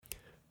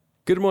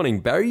Good morning,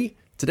 Barry.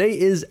 Today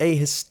is a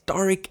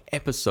historic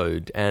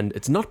episode, and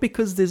it's not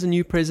because there's a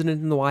new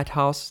president in the White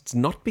House. It's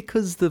not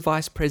because the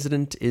vice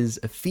president is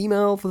a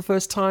female for the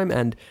first time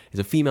and is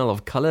a female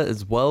of color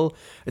as well.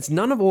 It's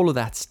none of all of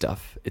that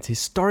stuff. It's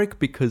historic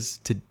because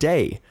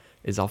today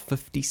is our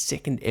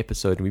 52nd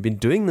episode, and we've been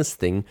doing this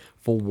thing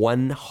for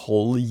one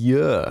whole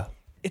year.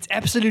 It's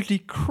absolutely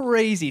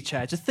crazy,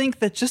 Chad, to think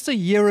that just a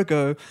year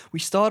ago, we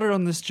started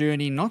on this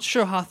journey, not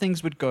sure how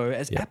things would go,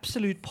 as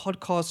absolute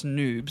podcast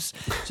noobs,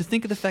 to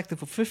think of the fact that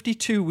for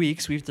 52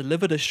 weeks, we've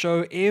delivered a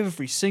show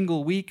every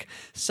single week,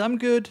 some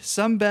good,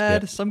 some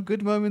bad, some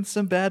good moments,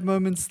 some bad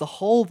moments, the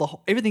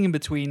whole, everything in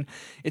between.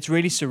 It's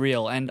really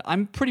surreal, and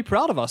I'm pretty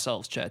proud of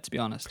ourselves, Chad, to be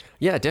honest.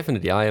 Yeah,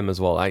 definitely, I am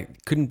as well. I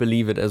couldn't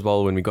believe it as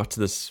well when we got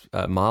to this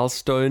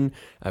milestone,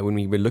 when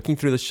we were looking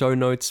through the show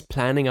notes,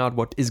 planning out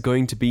what is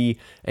going to be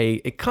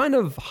a kind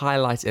of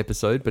highlight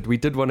episode, but we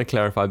did want to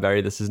clarify, Barry,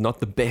 this is not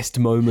the best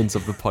moments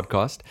of the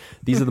podcast.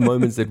 These are the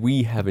moments that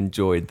we have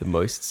enjoyed the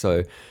most.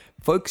 So,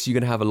 folks, you're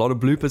going to have a lot of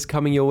bloopers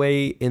coming your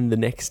way in the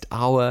next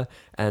hour,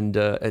 and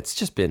it's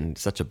just been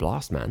such a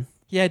blast, man.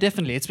 Yeah,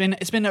 definitely. It's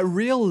been a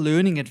real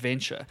learning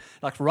adventure.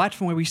 Like right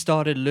from where we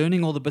started,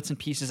 learning all the bits and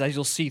pieces, as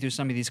you'll see through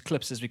some of these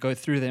clips as we go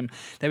through them,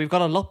 that we've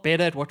got a lot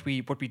better at what we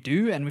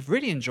do, and we've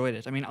really enjoyed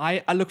it. I mean,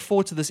 I look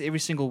forward to this every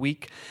single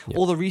week. Yep.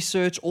 All the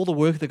research, all the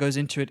work that goes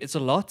into it, it's a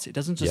lot. It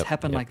doesn't just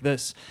happen like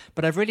this.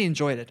 But I've really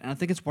enjoyed it, and I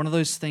think it's one of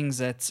those things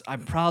that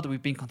I'm proud that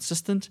we've been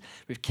consistent.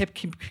 We've kept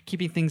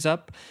keeping things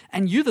up,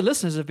 and you, the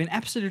listeners, have been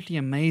absolutely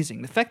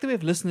amazing. The fact that we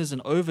have listeners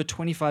in over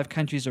 25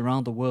 countries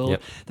around the world,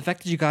 the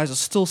fact that you guys are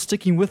still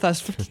sticking with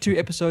us 52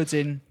 episodes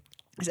in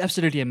is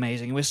absolutely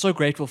amazing. We're so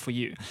grateful for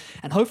you.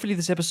 And hopefully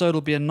this episode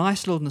will be a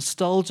nice little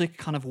nostalgic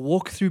kind of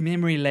walk through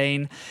memory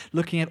lane,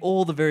 looking at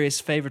all the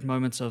various favorite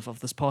moments of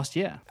this past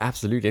year.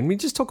 Absolutely. And we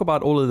just talk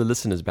about all of the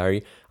listeners,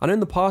 Barry. I know in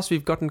the past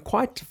we've gotten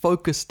quite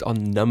focused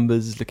on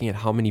numbers, looking at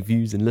how many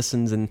views and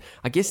listens. And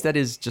I guess that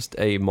is just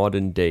a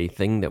modern day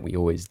thing that we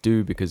always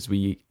do because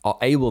we are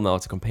able now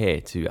to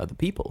compare to other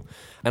people.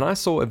 And I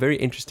saw a very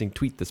interesting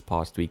tweet this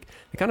past week.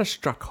 It kind of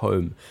struck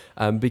home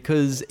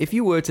because if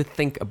you were to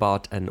think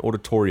about an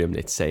auditorium,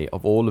 let's say,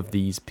 of all of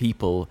these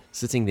people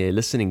sitting there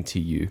listening to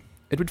you,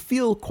 it would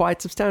feel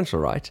quite substantial,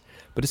 right?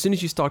 But as soon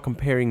as you start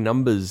comparing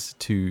numbers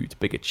to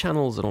bigger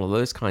channels and all of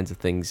those kinds of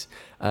things,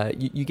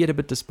 you get a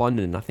bit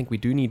despondent. And I think we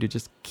do need to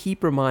just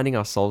keep reminding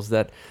ourselves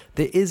that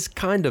there is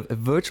kind of a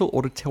virtual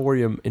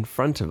auditorium in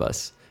front of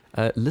us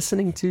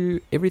listening to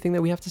everything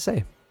that we have to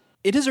say.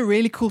 It is a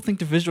really cool thing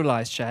to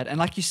visualize, Chad. And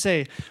like you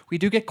say, we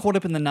do get caught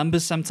up in the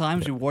numbers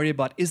sometimes. We worry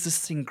about, is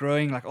this thing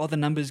growing? Like, are the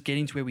numbers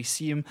getting to where we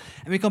see them?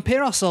 And we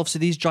compare ourselves to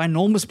these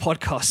ginormous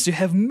podcasts who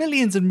have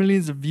millions and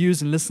millions of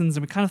views and listens.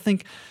 And we kind of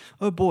think,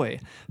 oh boy.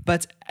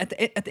 But at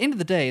the end of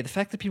the day, the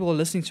fact that people are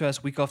listening to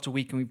us week after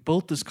week and we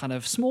built this kind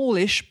of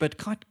smallish but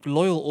quite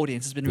loyal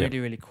audience has been really,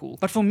 really cool.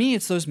 But for me,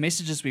 it's those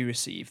messages we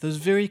receive, those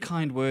very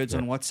kind words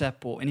on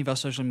WhatsApp or any of our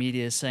social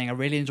media saying, I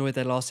really enjoyed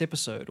that last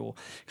episode, or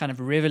kind of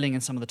reveling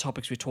in some of the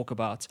topics we talk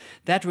about.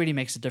 That really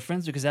makes a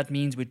difference because that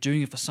means we're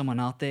doing it for someone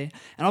out there.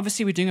 And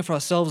obviously we're doing it for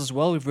ourselves as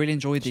well. We've really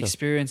enjoyed the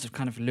experience of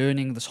kind of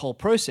learning this whole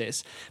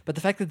process. But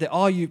the fact that there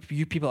are you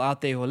people out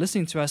there who are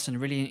listening to us and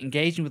really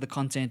engaging with the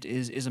content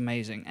is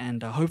amazing.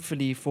 And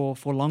hopefully for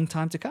a long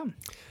time to come.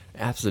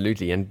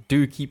 Absolutely. And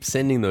do keep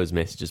sending those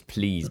messages,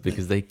 please,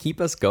 because they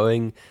keep us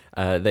going.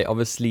 They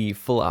obviously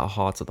fill our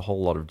hearts with a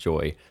whole lot of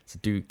joy. So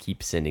do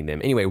keep sending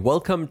them. Anyway,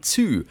 welcome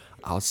to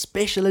our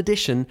special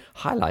edition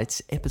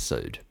highlights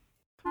episode.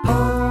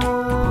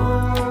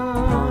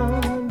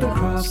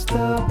 Across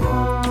the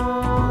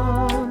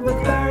pond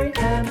with Barry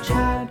and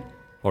Chad.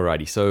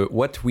 Alrighty, so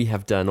what we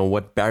have done, or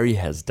what Barry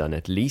has done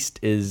at least,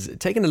 is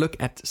taken a look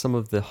at some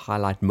of the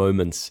highlight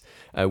moments,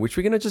 which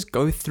we're going to just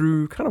go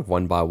through kind of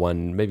one by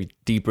one, maybe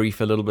debrief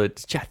a little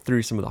bit, chat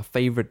through some of our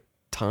favorite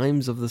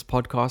times of this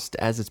podcast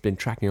as it's been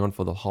tracking on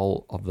for the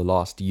whole of the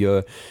last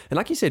year. And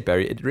like you said,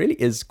 Barry, it really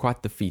is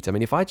quite the feat. I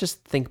mean, if I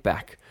just think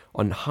back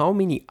on how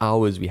many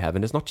hours we have,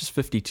 and it's not just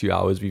 52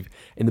 hours. We've,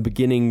 in the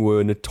beginning,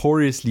 were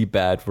notoriously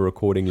bad for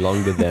recording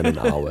longer than an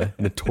hour.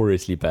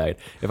 Notoriously bad.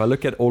 If I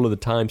look at all of the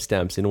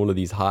timestamps in all of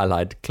these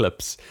highlight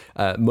clips,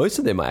 most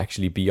of them are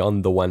actually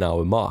beyond the 1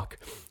 hour mark.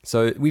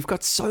 So we've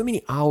got so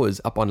many hours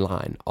up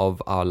online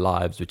of our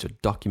lives which are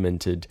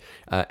documented.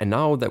 And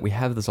now that we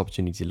have this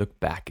opportunity to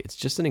look back, it's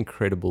just an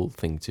incredible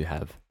thing to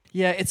have.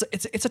 Yeah,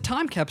 it's a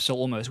time capsule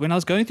almost. When I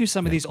was going through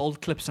some of these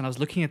old clips and I was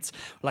looking at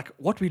like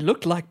what we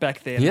looked like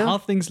back then, how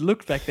things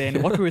looked back then,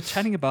 and what we were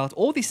chatting about,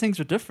 all these things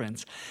were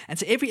different. And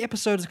so every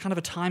episode is kind of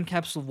a time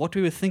capsule of what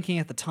we were thinking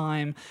at the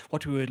time,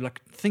 what we were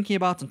like thinking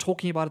about and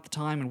talking about at the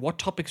time, and what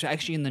topics were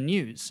actually in the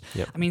news.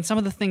 Yep. I mean, some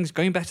of the things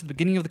going back to the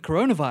beginning of the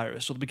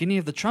coronavirus or the beginning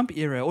of the Trump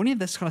era, any of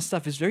this kind of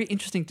stuff is very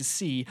interesting to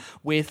see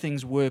where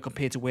things were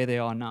compared to where they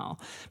are now.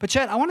 But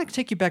Chad, I want to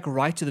take you back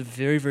right to the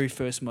very, very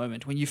first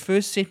moment when you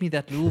first sent me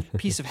that little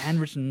piece of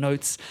handwritten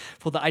notes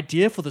for the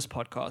idea for this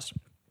podcast.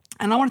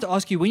 And I wanted to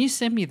ask you, when you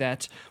sent me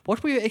that,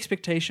 what were your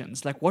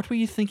expectations? Like, what were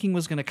you thinking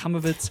was going to come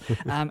of it?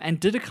 And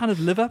did it kind of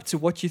live up to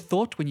what you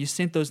thought when you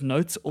sent those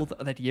notes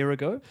that year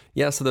ago?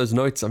 Yeah, so those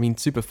notes, I mean,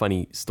 super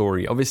funny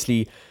story.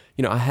 Obviously,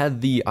 I had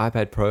the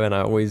iPad Pro and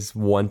I always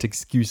want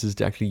excuses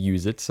to actually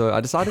use it. So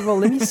I decided, well,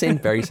 let me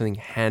send Barry something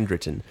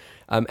handwritten.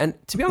 And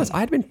to be honest, I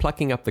had been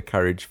plucking up the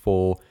courage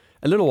for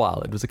a little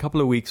while. It was a couple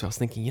of weeks where I was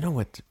thinking, you know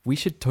what, we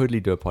should totally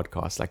do a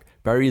podcast. Like,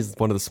 Barry is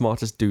one of the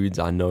smartest dudes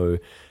I know.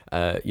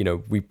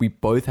 We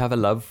both have a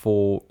love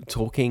for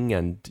talking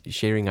and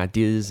sharing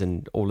ideas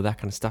and all of that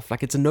kind of stuff.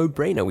 Like, it's a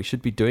no-brainer. We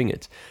should be doing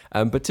it.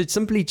 But to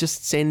simply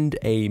just send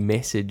a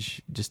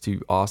message just to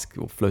ask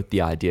or float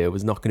the idea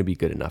was not going to be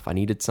good enough. I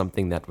needed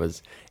something that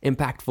was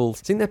impactful,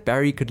 something that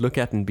Barry could look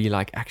at and be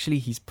like, actually,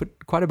 he's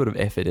put quite a bit of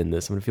effort in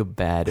this. I'm going to feel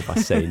bad if I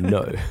say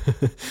no.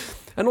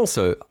 And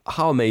also,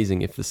 how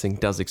amazing if this thing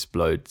does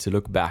explode to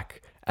look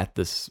back at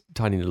this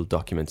tiny little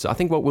document. So I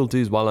think what we'll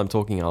do is, while I'm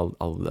talking,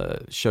 I'll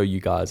show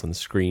you guys on the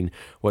screen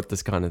what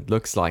this kind of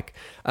looks like.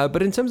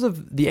 But in terms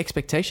of the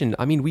expectation,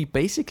 I mean, we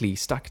basically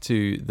stuck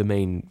to the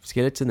main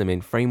skeleton, the main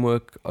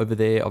framework over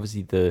there.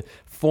 Obviously, the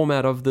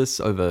format of this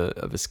over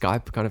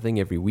Skype kind of thing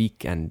every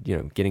week, and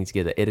getting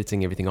together,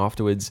 editing everything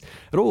afterwards.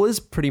 It all is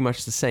pretty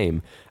much the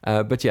same.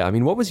 But yeah, I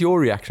mean, what was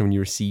your reaction when you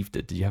received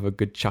it? Did you have a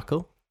good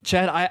chuckle?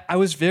 Chad, I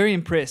was very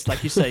impressed,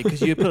 like you say,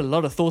 because you put a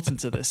lot of thoughts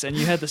into this and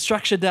you had the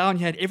structure down,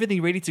 you had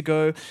everything ready to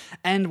go.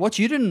 And what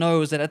you didn't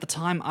know is that at the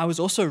time, I was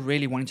also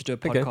really wanting to do a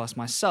podcast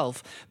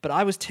myself, but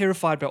I was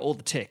terrified by all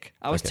the tech.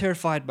 I was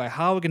terrified by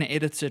how we're going to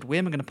edit it, where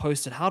am I going to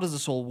post it, how does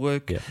this all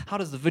work, how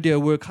does the video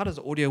work, how does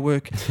the audio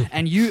work?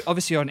 And you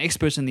obviously are an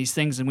expert in these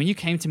things. And when you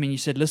came to me and you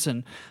said,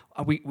 listen,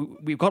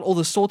 we've got all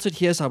this sorted,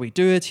 here's how we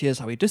do it, here's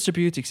how we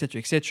distribute, etc.,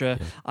 etc.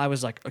 I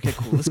was like, okay,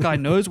 cool, this guy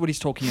knows what he's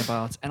talking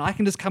about, and I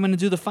can just come in and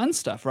do the fun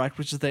stuff, right,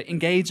 which is the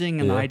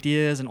engaging and the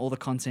ideas and all the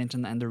content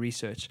and the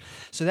research.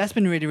 So that's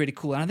been really, really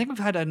cool, and I think we've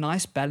had a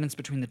nice balance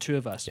between the two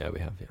of us. Yeah, we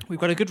have. We've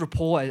got a good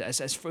rapport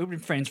as we've been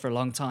friends for a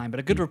long time, but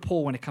a good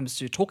rapport when it comes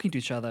to talking to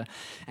each other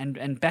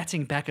and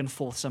batting back and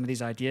forth some of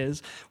these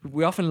ideas.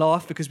 We often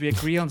laugh because we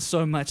agree on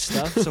so much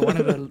stuff, so one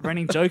of the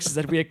running jokes is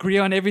that we agree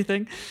on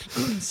everything.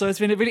 So it's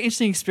been a really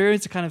interesting experience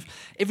to kind of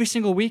every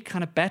single week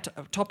kind of bat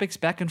topics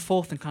back and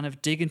forth and kind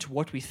of dig into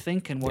what we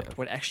think and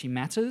what actually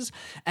matters.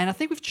 And I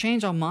think we've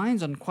changed our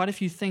minds on quite a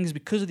few things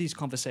because of these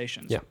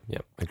conversations. Yeah.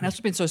 And that's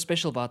what's been so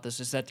special about this,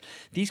 is that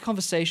these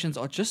conversations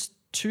are just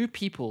two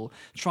people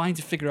trying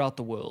to figure out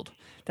the world.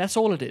 That's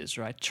all it is,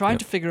 right? Trying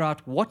to figure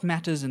out what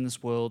matters in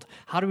this world.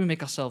 How do we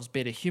make ourselves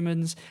better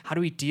humans? How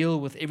do we deal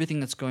with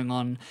everything that's going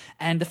on?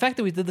 And the fact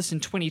that we did this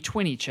in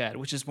 2020, Chad,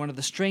 which is one of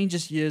the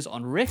strangest years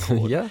on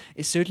record,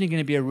 is certainly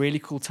going to be a really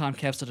cool time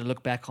capsule to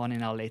look back on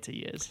in our later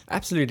years.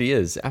 Absolutely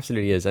is.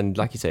 And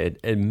like you said,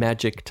 a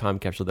magic time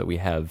capsule that we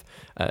have.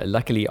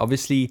 Luckily,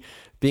 obviously,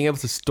 being able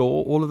to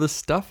store all of this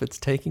stuff, it's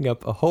taking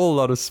up a whole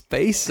lot of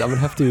space. I'm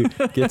going to have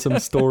to get some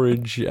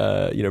storage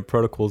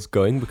protocols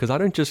going, because I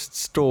don't just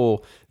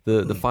store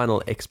the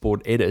final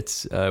export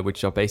edits,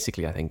 which are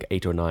basically, I think,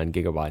 8 or 9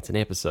 gigabytes an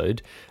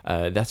episode.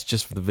 That's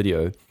just for the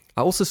video.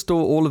 I also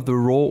store all of the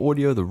raw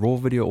audio, the raw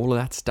video, all of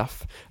that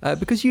stuff,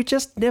 because you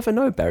just never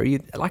know, Barry.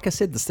 Like I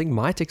said, this thing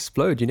might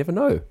explode. You never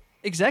know.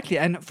 Exactly.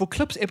 And for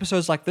clips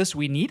episodes like this,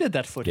 we needed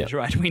that footage,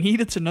 right? We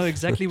needed to know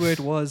exactly where it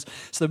was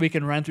so that we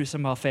can run through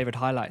some of our favorite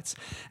highlights.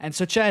 And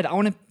so, Chad, I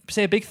want to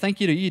say a big thank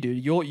you to you,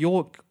 dude.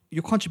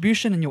 Your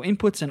contribution and your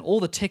inputs and all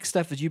the tech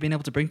stuff that you've been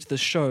able to bring to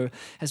this show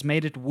has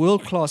made it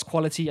world-class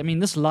quality. I mean,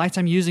 this light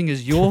I'm using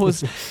is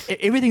yours.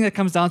 Everything that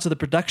comes down to the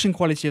production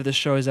quality of this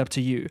show is up to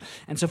you.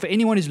 And so for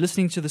anyone who's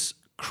listening to this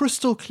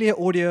crystal clear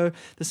audio,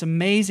 this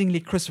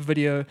amazingly crisp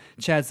video,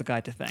 Chad's the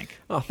guy to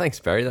thank. Oh, thanks,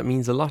 Barry. That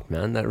means a lot,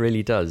 man. That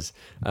really does.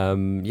 I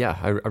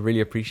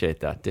really appreciate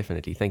that.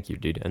 Definitely. Thank you,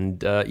 dude.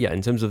 And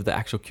in terms of the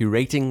actual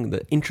curating,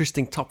 the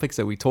interesting topics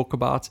that we talk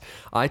about,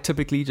 I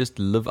typically just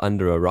live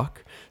under a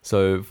rock.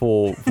 So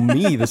for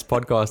me, this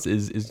podcast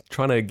is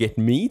trying to get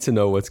me to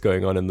know what's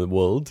going on in the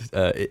world,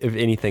 if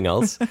anything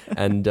else.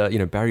 And,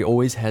 Barry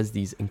always has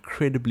these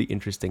incredibly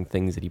interesting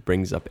things that he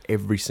brings up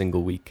every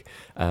single week.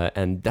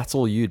 And that's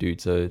all you, dude.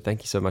 So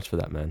thank you so much for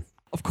that, man.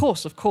 Of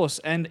course.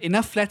 And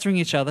enough flattering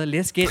each other.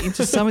 Let's get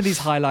into some of these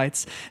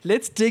highlights.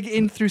 Let's dig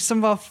in through some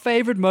of our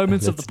favorite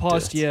moments of the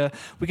past year.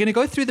 We're going to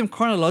go through them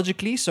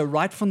chronologically, so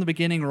right from the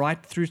beginning,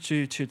 right through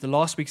to the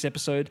last week's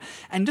episode,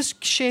 and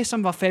just share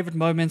some of our favorite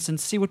moments and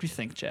see what we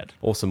think, Chad.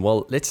 Awesome.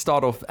 Well, let's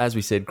start off, as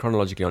we said,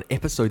 chronologically on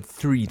episode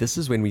 3. This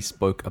is when we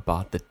spoke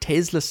about the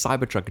Tesla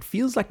Cybertruck. It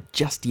feels like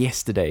just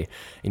yesterday.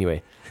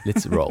 Anyway,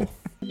 let's roll.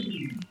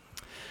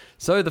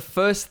 So the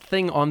first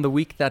thing on the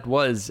week that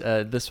was,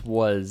 this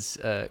was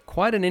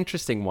quite an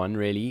interesting one,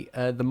 really.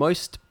 The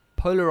most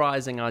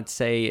polarizing, I'd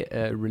say,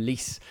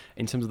 release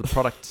in terms of the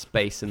product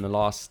space in the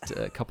last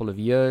couple of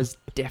years.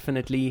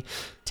 Definitely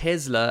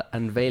Tesla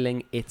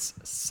unveiling its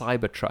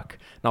Cybertruck.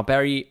 Now,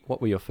 Barry, what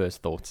were your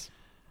first thoughts?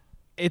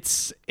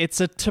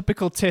 it's a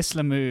typical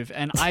Tesla move,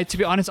 and to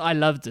be honest, I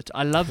loved it.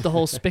 I loved the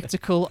whole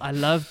spectacle. I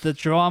loved the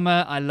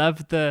drama. I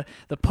loved the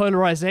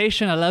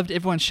polarization. I loved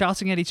everyone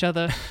shouting at each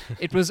other.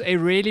 It was a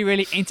really,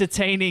 really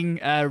entertaining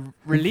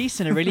release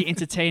and a really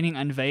entertaining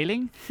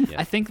unveiling.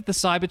 I think the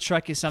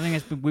Cybertruck is something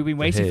we've been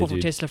waiting for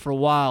Tesla for a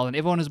while, and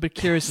everyone was a bit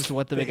curious as to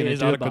what they were going to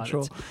do about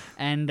it.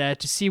 And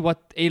to see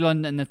what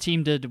Elon and the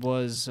team did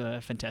was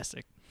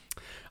fantastic.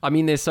 I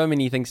mean, there's so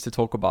many things to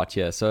talk about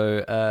here.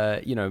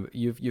 So,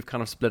 you've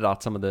kind of split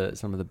out some of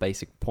the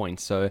basic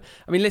points. So,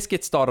 I mean, let's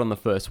get started on the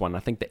first one. I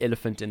think the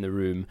elephant in the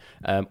room.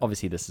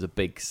 Obviously, this is a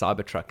big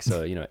Cybertruck,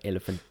 so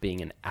elephant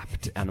being an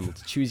apt animal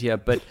to choose here.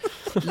 But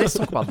let's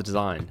talk about the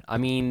design. I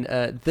mean,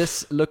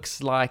 this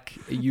looks like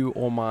you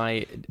or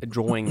my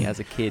drawing as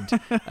a kid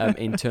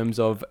in terms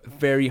of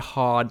very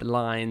hard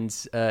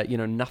lines.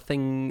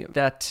 Nothing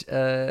that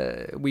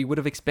we would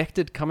have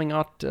expected coming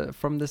out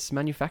from this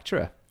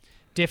manufacturer.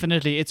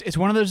 Definitely. It's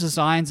one of those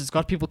designs that's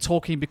got people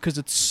talking because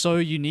it's so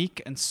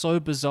unique and so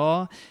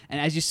bizarre. And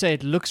as you say,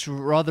 it looks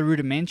rather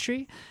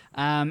rudimentary.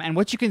 And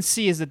what you can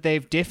see is that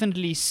they've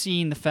definitely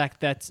seen the fact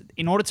that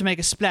in order to make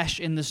a splash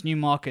in this new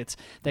market,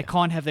 they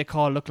can't have their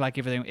car look like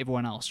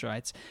everyone else,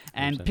 right?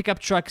 And pickup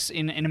trucks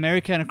in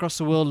America and across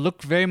the world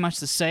look very much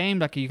the same.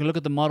 Like you can look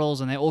at the models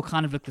and they all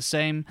kind of look the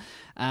same.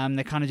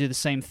 They kind of do the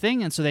same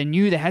thing. And so they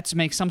knew they had to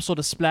make some sort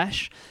of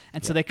splash.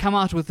 And so they come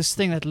out with this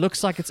thing that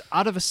looks like it's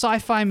out of a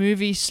sci-fi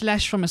movie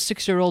 / from a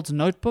 6-year-old's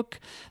notebook,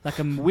 like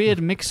a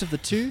weird mix of the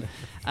two.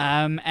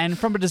 And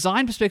from a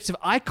design perspective,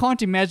 I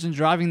can't imagine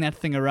driving that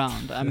thing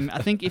around.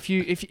 I think if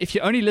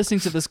you're only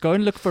listening to this, go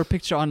and look for a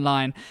picture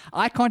online.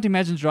 I can't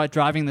imagine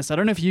driving this. I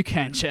don't know if you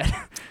can, Chad.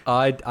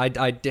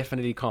 I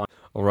definitely can't.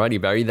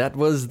 Alrighty, Barry, that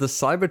was the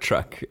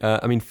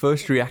Cybertruck.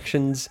 First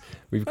reactions.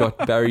 We've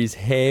got Barry's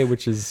hair,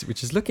 which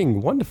is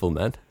looking wonderful,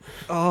 man.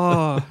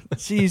 Oh,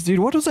 jeez, dude,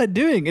 what was I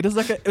doing? It was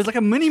like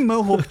a mini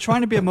mohawk,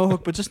 trying to be a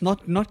mohawk, but just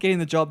not getting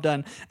the job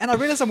done. And I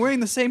realized I'm wearing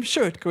the same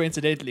shirt,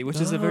 coincidentally,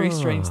 which is a very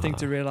strange thing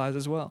to realize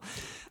as well.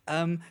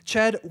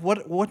 Chad,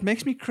 what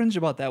makes me cringe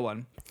about that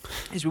one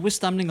is we were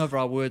stumbling over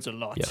our words a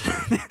lot.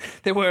 Yeah.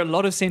 There were a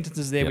lot of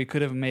sentences there we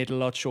could have made a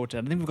lot shorter.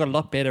 I think we've got a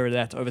lot better at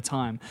that over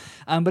time.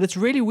 But it's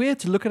really weird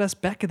to look at us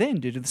back then,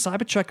 dude. The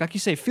Cybertruck, like you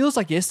say, feels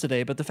like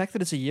yesterday, but the fact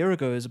that it's a year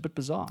ago is a bit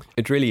bizarre.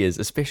 It really is,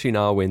 especially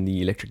now when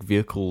the electric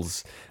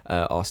vehicles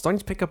are starting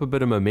to pick up a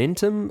bit of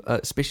momentum,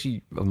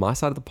 especially on my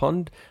side of the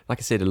pond. Like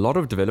I said, a lot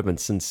of development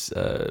since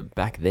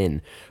back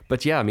then.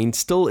 But yeah,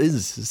 still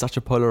is such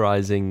a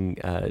polarizing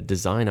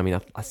design.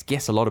 I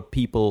guess a lot of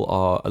people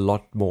are a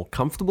lot more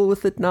comfortable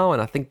with it now,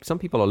 and I think some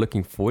people are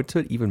looking forward to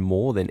it even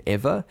more than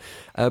ever.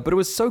 But it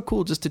was so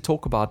cool just to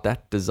talk about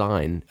that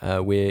design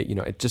where,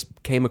 it just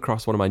came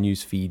across one of my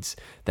news feeds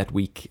that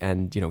week,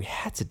 and, we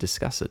had to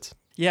discuss it.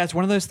 Yeah, it's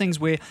one of those things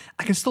where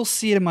I can still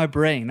see it in my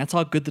brain. That's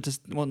how good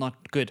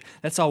not good.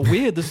 That's how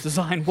weird this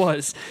design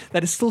was,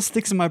 that it still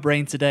sticks in my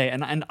brain today.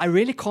 And I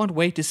really can't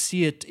wait to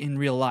see it in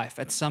real life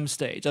at some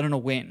stage. I don't know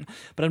when,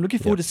 but I'm looking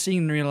forward to seeing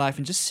it in real life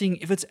and just seeing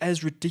if it's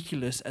as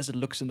ridiculous as it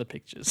looks in the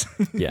pictures.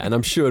 Yeah, and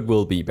I'm sure it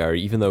will be,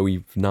 Barry. Even though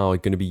we've now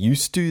going to be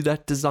used to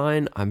that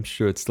design, I'm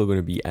sure it's still going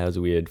to be as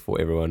weird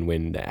for everyone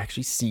when they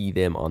actually see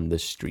them on the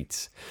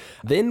streets.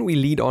 Then we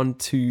lead on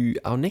to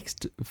our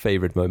next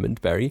favorite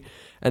moment, Barry,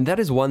 and that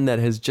is one that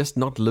has just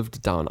not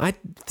lived down. I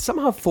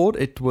somehow thought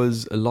it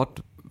was a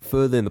lot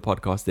further in the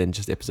podcast than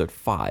just episode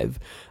 5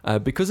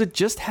 because it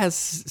just has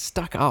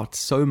stuck out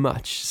so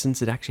much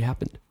since it actually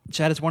happened.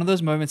 Chad, it's one of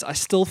those moments I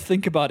still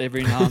think about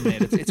every now and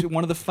then. It's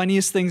one of the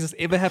funniest things that's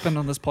ever happened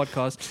on this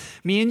podcast.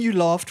 Me and you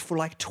laughed for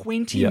like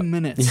 20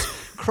 minutes,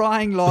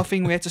 crying,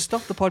 laughing. We had to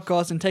stop the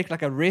podcast and take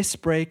like a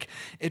rest break.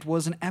 It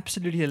was an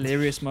absolutely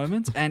hilarious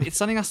moment, and it's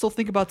something I still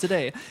think about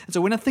today. And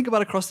so when I think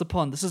about Across the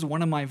Pond, this is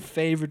one of my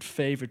favorite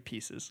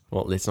pieces.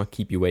 Well, let's not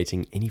keep you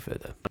waiting any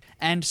further.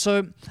 And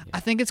so I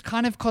think it's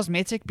kind of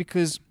cosmetic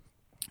because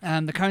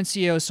the current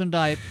CEO,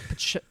 Sundar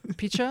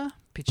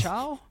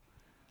Pichai?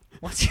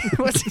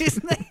 What's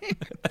his name?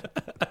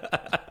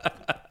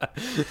 I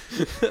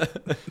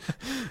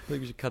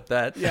think we should cut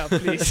that. Yeah,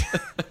 please.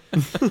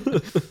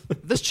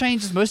 This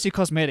change is mostly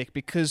cosmetic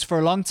because for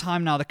a long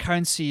time now, the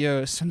current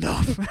CEO,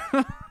 Sundar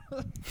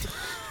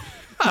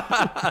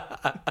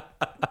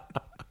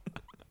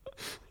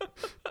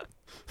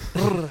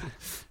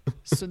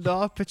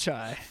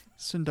Pichai.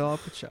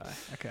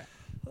 Okay.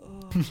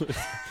 You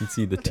can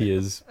see the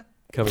tears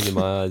coming in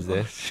my eyes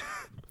there.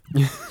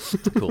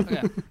 Cool.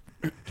 Okay.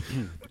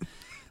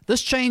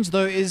 This change,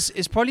 though, is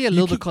probably a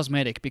little bit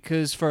cosmetic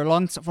because for the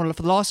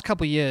last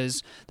couple of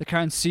years, the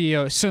current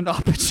CEO,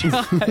 Sundar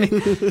Pichai,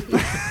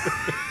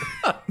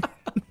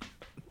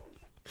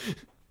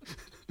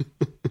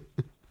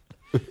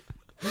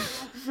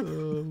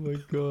 oh my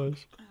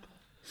gosh.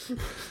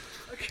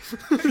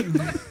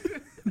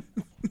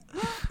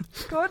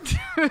 God.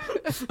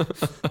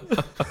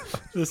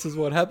 This is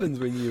what happens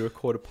when you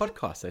record a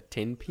podcast at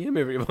 10 p.m,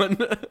 everyone.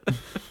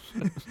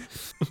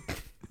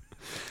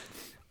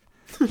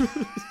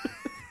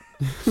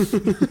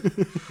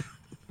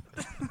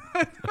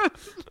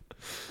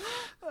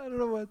 I don't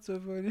know what's so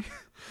funny.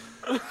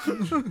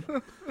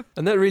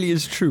 And that really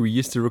is true. We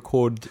used to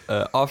record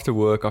after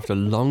work, after a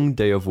long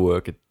day of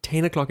work, at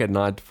 10 o'clock at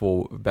night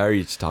for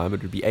Barry's time.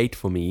 It would be 8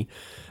 for me.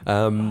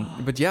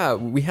 But yeah,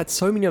 we had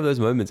so many of those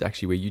moments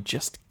actually where you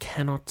just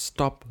cannot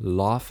stop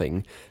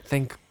laughing.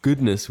 Thank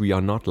goodness we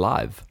are not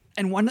live.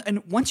 And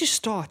once you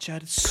start,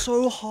 Chad, it's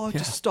so hard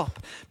to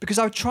stop. Because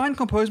I would try and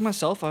compose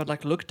myself. I would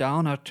like look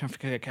down. I'd try to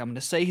figure, okay, I'm going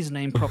to say his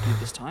name properly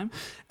this time.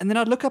 And then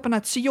I'd look up and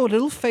I'd see your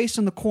little face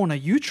in the corner.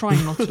 You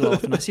trying not to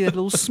laugh. And I see that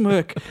little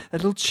smirk, that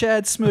little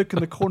Chad smirk in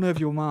the corner of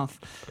your mouth.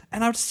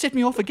 And I would set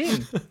me off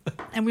again.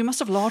 And we must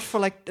have laughed for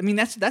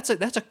that's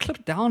a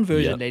clipped down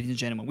version, ladies and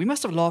gentlemen. We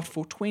must have laughed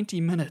for 20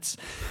 minutes.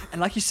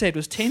 And like you said, it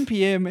was 10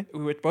 p.m.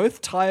 We were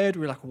both tired.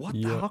 We were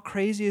like, how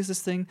crazy is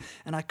this thing?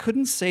 And I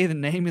couldn't say the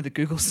name of the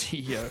Google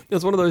CEO.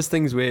 It's one of those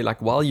things where,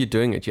 like, while you're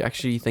doing it, you're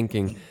actually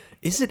thinking,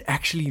 is it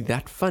actually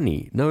that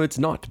funny? No, it's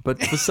not.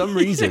 But for some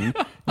reason,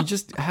 you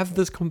just have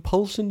this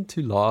compulsion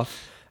to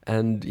laugh.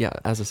 And yeah,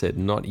 as I said,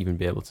 not even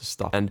be able to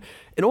stop. And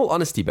in all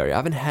honesty, Barry, I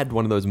haven't had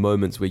one of those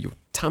moments where your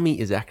tummy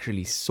is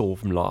actually sore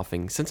from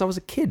laughing since I was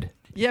a kid.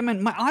 Yeah,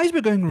 man, my eyes were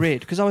going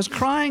red because I was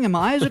crying and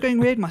my eyes were going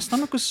red. My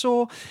stomach was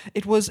sore.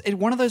 It was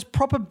one of those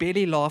proper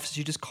belly laughs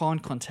you just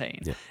can't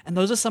contain. Yeah. And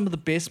those are some of the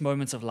best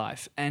moments of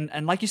life. And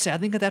like you said, I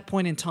think at that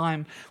point in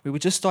time, we were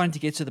just starting to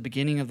get to the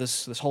beginning of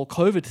this whole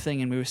COVID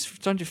thing, and we were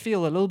starting to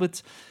feel a little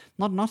bit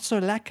not so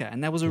lacquer.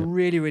 And that was a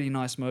really, really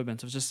nice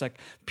moment of just like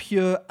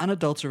pure,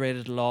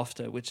 unadulterated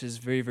laughter, which is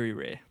very, very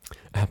rare.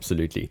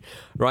 Absolutely.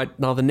 Right,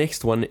 now the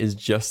next one is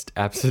just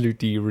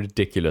absolutely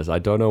ridiculous. I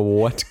don't know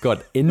what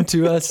got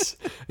into us.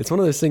 It's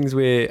one of those things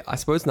where I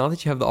suppose now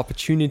that you have the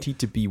opportunity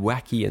to be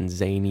wacky and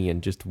zany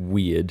and just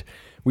weird,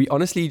 we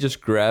honestly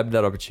just grabbed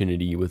that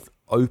opportunity with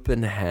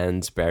open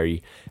hands,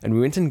 Barry, and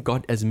we went and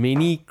got as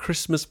many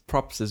Christmas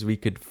props as we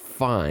could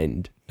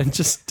find and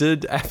just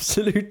did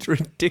absolute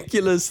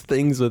ridiculous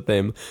things with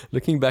them.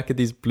 Looking back at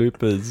these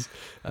bloopers,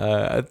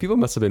 people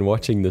must have been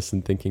watching this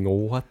and thinking, oh,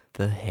 what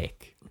the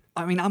heck?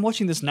 I mean, I'm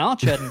watching this now,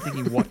 Chad, and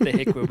thinking, what the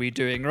heck were we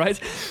doing, right?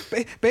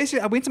 Basically,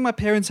 I went to my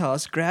parents'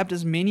 house, grabbed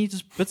as many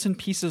just bits and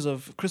pieces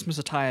of Christmas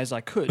attire as I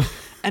could,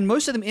 and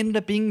most of them ended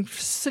up being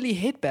silly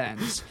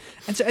headbands.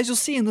 And so, as you'll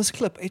see in this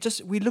clip,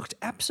 we looked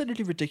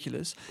absolutely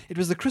ridiculous. It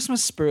was the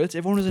Christmas spirit.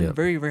 Everyone was in a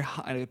very, very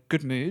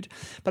good mood.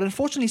 But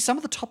unfortunately, some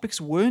of the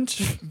topics weren't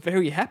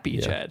very happy,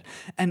 Chad.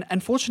 And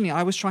unfortunately,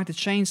 I was trying to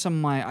change some of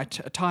my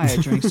attire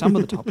during some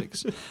of the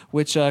topics,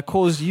 which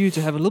caused you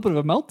to have a little bit of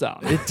a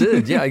meltdown. It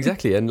did, yeah,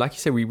 exactly. And like you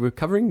said, we were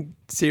covering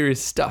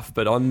serious stuff,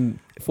 but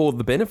for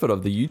the benefit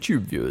of the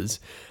YouTube viewers,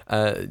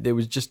 there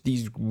was just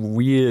these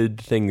weird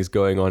things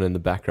going on in the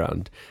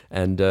background.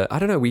 And I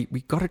don't know, we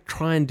got to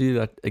try and do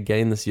that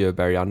again this year,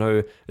 Barry. I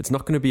know it's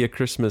not going to be a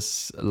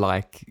Christmas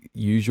like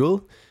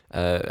usual.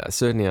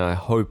 Certainly, I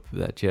hope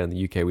that here in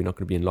the UK we're not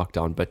going to be in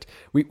lockdown, but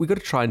we got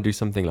to try and do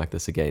something like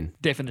this again.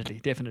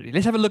 Definitely.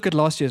 Let's have a look at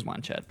last year's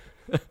one, Chad.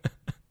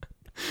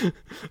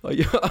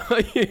 I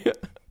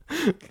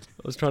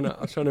was trying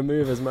to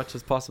move as much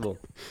as possible.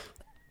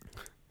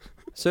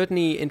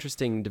 Certainly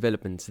interesting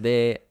developments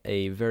there.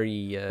 A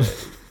very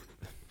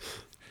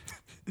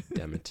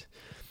damn it.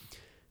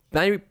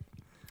 Barry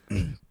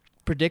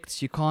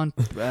predicts you can't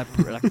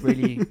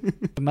really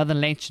Mother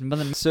Nature.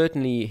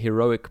 Certainly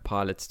heroic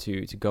pilots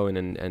to go in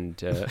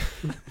and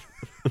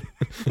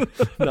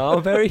now,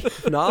 Barry,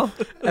 now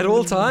at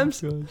all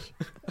times. I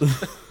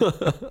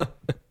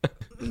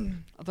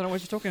don't know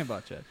what you're talking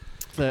about, Chad.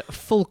 The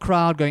full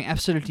crowd going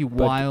absolutely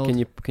wild.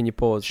 Can you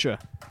pause? Sure.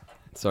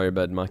 Sorry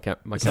about my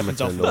camera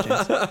turned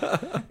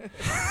off.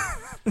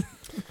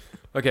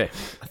 Okay,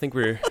 I think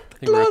we're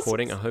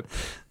recording. I hope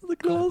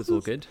it's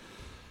all good.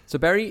 So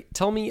Barry,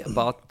 tell me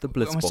about the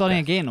Blitzbokke. We're starting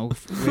again, or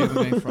where are we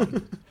going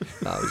from?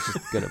 I was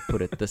just gonna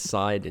put it this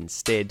side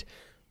instead.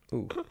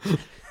 Ooh.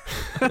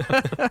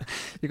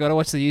 You gotta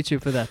watch the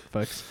YouTube for that,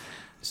 folks.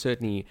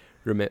 Certainly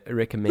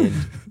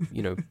recommend.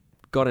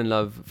 Got in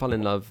love, fell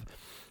in love.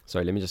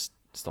 Sorry, let me just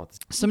start this.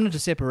 Similar to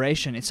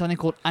separation, it's something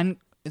called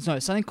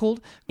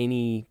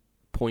any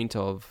point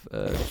of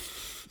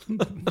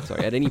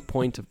at any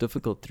point of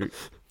difficulty.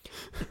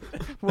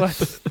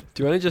 What?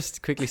 Do you want to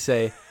just quickly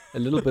say a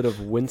little bit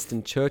of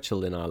Winston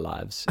Churchill in our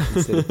lives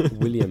instead of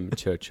William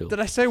Churchill? Did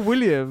I say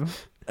William?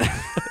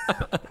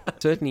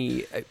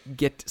 Certainly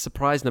get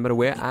surprised no matter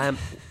where I am.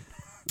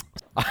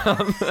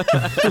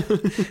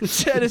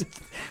 Chad is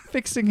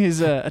fixing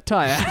his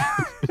attire.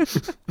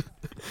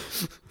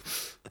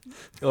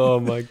 Oh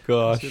my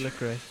gosh. You look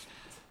great.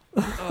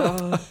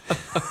 I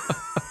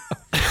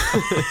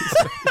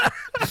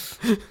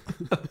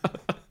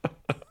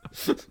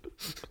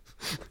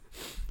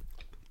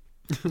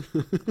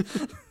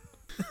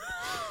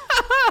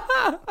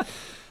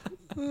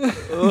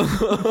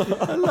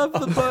love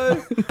the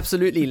bow.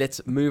 Absolutely.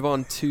 Let's move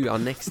on to our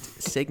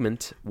next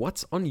segment.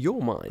 What's on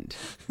your mind?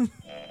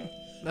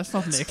 That's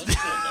not next.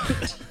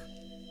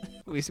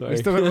 we still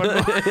got one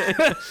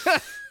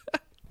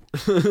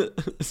more.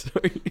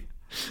 Sorry.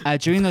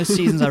 During those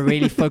seasons, I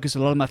really focused a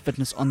lot of my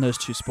fitness on those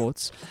two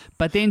sports.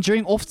 But then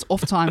during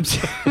off times,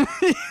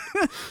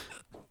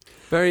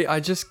 Barry, I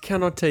just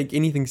cannot take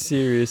anything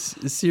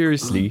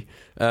seriously.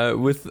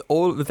 With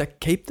that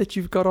cape that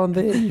you've got on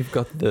there, you've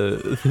got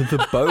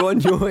the bow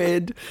on your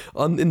head.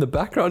 In the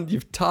background,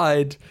 you've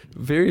tied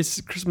various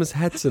Christmas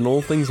hats and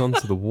all things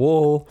onto the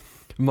wall.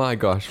 My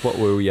gosh, what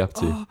were we up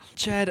to? Oh,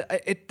 Chad,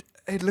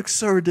 it looks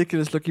so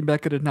ridiculous looking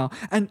back at it now.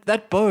 And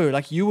that bow,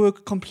 like you were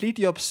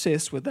completely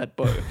obsessed with that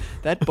bow.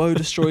 That bow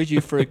destroyed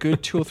you for a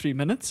good 2 or 3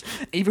 minutes.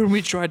 Even when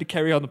we tried to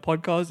carry on the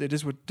podcast,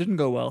 didn't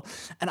go well.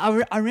 And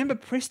I remember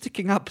press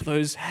sticking up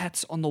those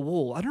hats on the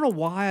wall. I don't know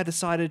why I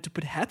decided to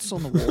put hats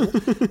on the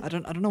wall. I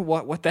don't know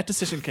what that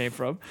decision came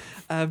from.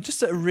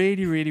 Just a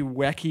really, really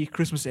wacky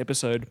Christmas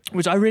episode,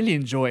 which I really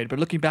enjoyed. But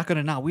looking back on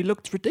it now, we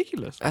looked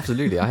ridiculous.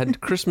 Absolutely. I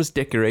had Christmas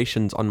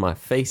decorations on my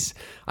face.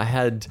 I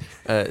had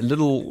a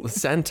little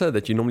Santa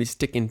that you normally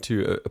stick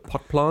into a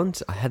pot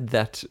plant. I had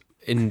that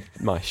in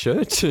my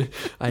shirt.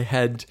 I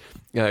had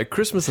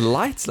Christmas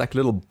lights, like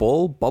little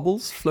ball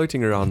bubbles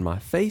floating around my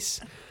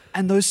face.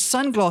 And those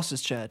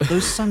sunglasses, Chad.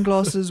 Those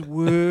sunglasses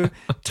were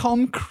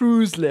Tom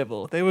Cruise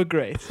level. They were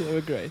great.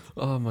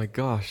 Oh my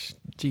gosh.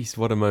 Jeez,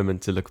 what a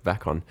moment to look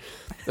back on.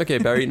 Okay,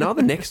 Barry, now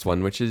the next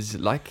one, which is,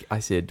 like I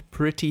said,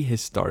 pretty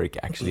historic,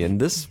 actually.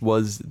 And this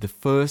was the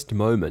first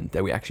moment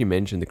that we actually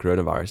mentioned the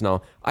coronavirus.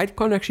 Now, I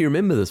can't actually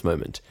remember this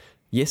moment.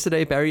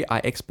 Yesterday, Barry, I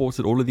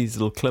exported all of these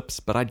little clips,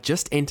 but I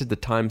just entered the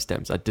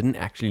timestamps. I didn't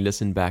actually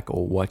listen back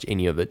or watch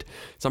any of it.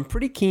 So I'm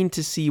pretty keen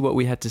to see what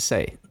we had to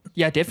say.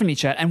 Yeah, definitely,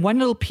 Chad. And one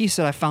little piece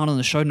that I found on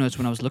the show notes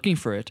when I was looking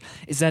for it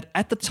is that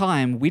at the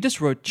time, we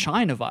just wrote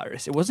China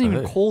virus. It wasn't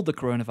even called the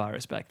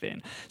coronavirus back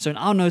then. So in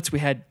our notes, we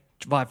had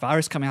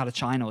virus coming out of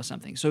China or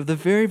something. So the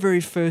very, very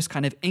first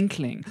kind of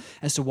inkling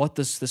as to what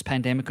this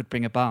pandemic could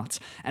bring about.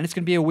 And it's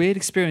going to be a weird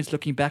experience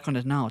looking back on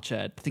it now,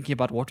 Chad, thinking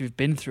about what we've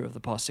been through over the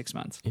past 6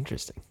 months.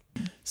 Interesting.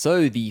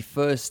 So the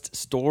first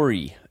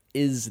story,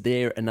 is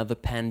there another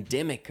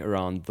pandemic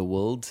around the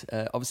world?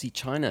 Obviously,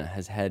 China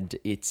has had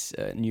its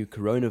new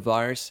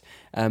coronavirus,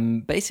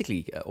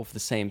 basically off the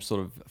same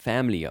sort of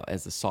family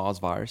as the SARS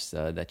virus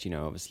that,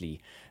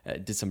 obviously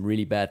did some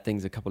really bad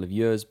things a couple of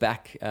years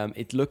back.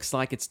 It looks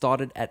like it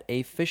started at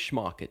a fish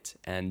market,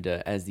 and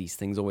as these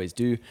things always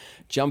do,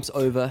 jumps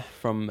over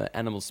from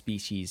animal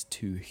species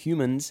to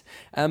humans.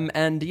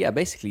 And yeah,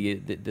 basically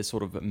the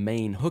sort of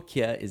main hook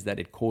here is that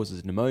it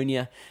causes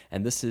pneumonia,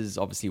 and this is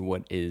obviously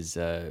what is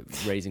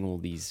raising all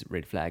these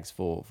red flags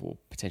for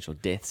potential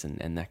deaths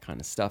and that kind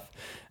of stuff.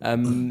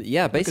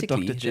 Yeah,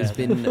 basically there's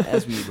been,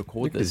 as we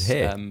record this,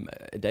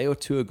 a day or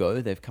two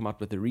ago, they've come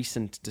up with a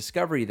recent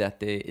discovery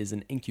that there is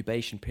an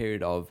incubation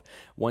period of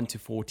 1 to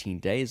 14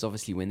 days.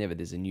 Obviously, whenever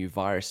there's a new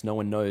virus, no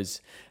one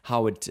knows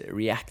how it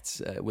reacts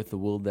with the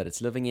world that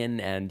it's living in.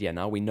 And yeah,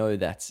 now we know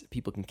that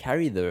people can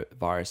carry the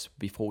virus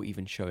before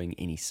even showing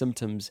any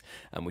symptoms,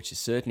 which is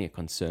certainly a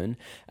concern.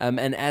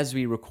 And as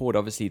we record,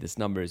 obviously, this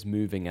number is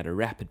moving at a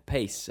rapid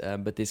pace,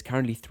 but there's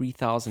currently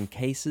 3,000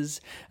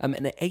 cases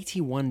and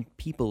 81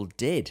 people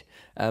dead.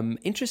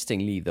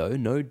 Interestingly, though,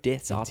 no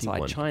deaths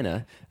outside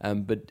China,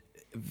 but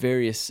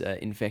various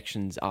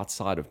infections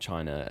outside of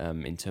China,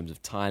 in terms of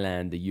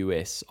Thailand, the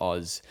US,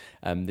 Oz.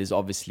 There's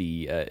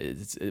obviously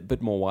it's a bit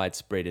more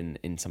widespread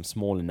in some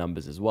smaller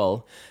numbers as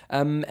well.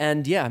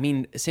 And yeah, I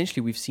mean,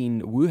 essentially we've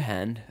seen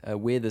Wuhan,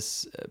 where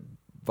this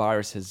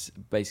virus has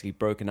basically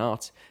broken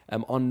out,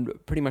 on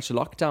pretty much a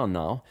lockdown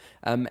now.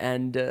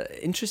 And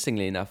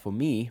interestingly enough for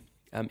me,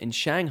 in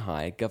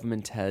Shanghai,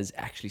 government has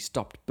actually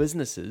stopped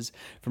businesses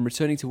from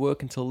returning to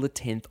work until the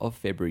 10th of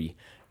February.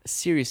 A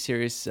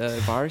serious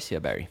virus here,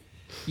 Barry.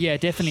 Yeah,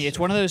 definitely. It's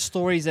one of those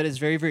stories that is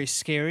very, very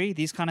scary.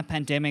 These kind of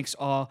pandemics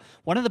are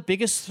one of the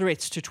biggest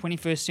threats to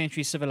 21st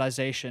century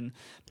civilization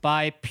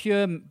by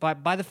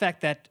the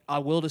fact that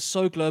our world is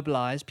so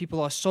globalized, people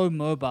are so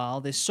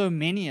mobile, there's so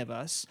many of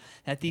us,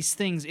 that these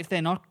things, if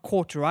they're not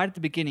caught right at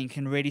the beginning,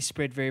 can really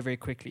spread very, very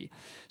quickly.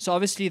 So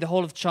obviously the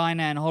whole of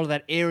China and the whole of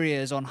that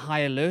area is on high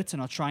alert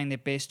and are trying their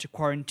best to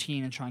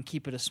quarantine and try and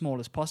keep it as small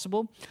as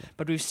possible.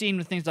 But we've seen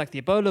with things like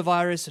the Ebola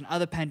virus and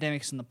other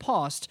pandemics in the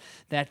past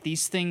that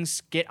these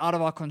things get out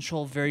of our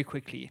control very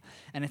quickly.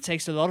 And it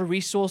takes a lot of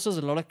resources,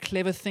 a lot of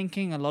clever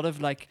thinking, a lot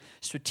of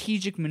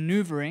strategic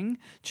maneuvering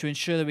to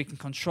ensure that we can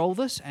control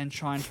this and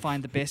try and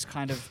find the best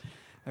kind of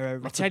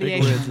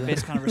retaliation, the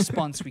best kind of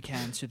response we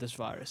can to this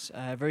virus.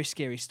 Very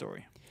scary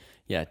story.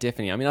 Yeah,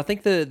 definitely. I mean, I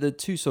think the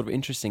two sort of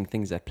interesting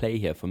things at play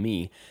here for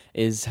me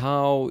is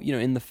how,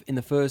 in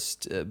the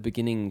first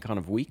beginning kind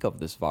of week of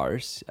this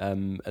virus, a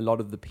lot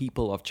of the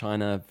people of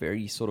China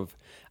very sort of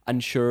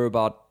unsure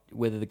about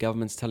whether the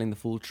government's telling the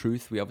full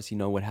truth. We obviously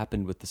know what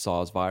happened with the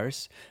SARS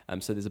virus,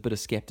 so there's a bit of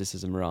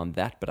skepticism around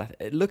that, but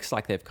it looks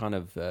like they've kind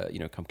of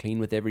come clean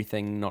with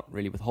everything, not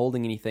really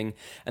withholding anything.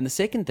 And the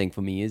second thing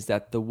for me is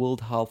that the World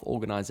Health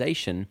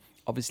Organization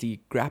obviously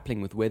grappling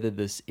with whether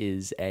this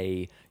is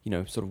a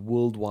sort of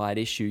worldwide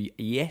issue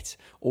yet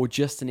or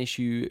just an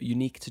issue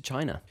unique to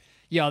China.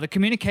 Yeah, the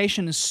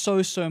communication is so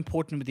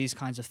important with these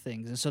kinds of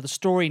things. And so the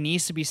story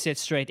needs to be set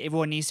straight.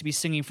 Everyone needs to be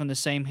singing from the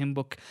same hymn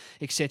book,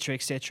 etc.,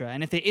 etc.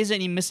 And if there is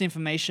any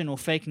misinformation or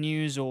fake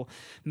news or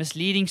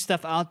misleading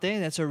stuff out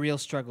there, that's a real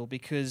struggle,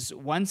 because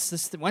once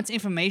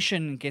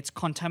information gets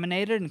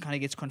contaminated and kind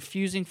of gets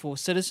confusing for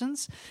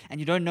citizens, and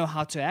you don't know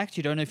how to act,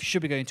 you don't know if you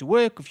should be going to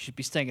work, if you should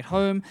be staying at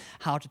home,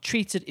 how to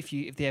treat it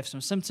if they have some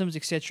symptoms,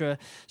 etc.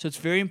 So it's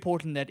very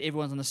important that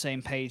everyone's on the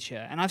same page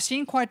here. And I've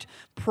seen quite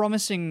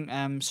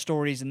promising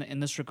stories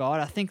in this regard.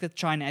 I think that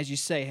China, as you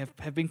say,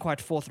 have been quite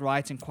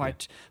forthright and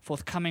quite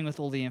forthcoming with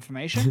all the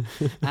information.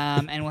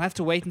 And we'll have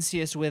to wait and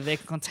see as to whether they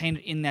can contain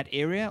it in that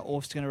area, or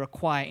if it's going to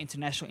require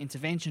international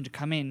intervention to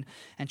come in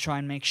and try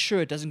and make sure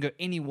it doesn't go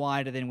any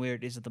wider than where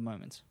it is at the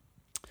moment.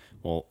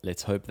 Well,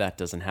 let's hope that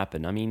doesn't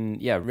happen. I mean,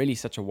 yeah, really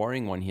such a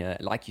worrying one here.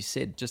 Like you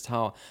said, just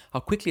how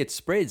quickly it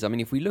spreads. I mean,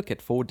 if we look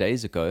at 4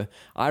 days ago,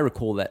 I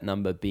recall that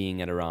number being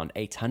at around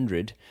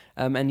 800.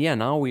 And yeah,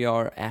 now we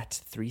are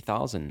at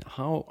 3,000.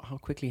 How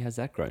quickly has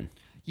that grown?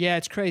 Yeah,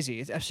 it's crazy.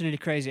 It's absolutely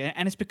crazy.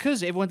 And it's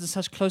because everyone's in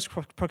such close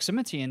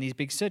proximity in these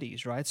big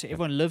cities, right? So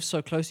everyone lives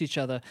so close to each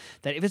other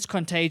that if it's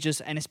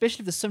contagious, and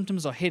especially if the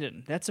symptoms are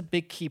hidden, that's a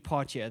big key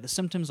part here. The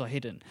symptoms are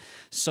hidden.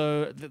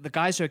 So the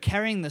guys who are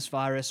carrying this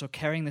virus or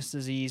carrying this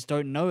disease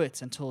don't know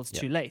it until it's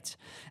too late,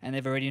 and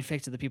they've already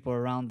infected the people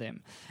around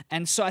them.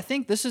 And so I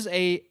think this is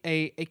a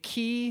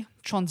key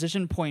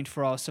transition point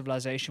for our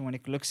civilization when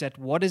it looks at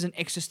what is an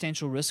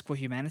existential risk for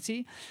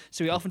humanity.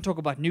 So we often talk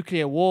about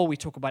nuclear war, we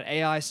talk about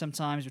AI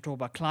sometimes, we talk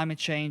about climate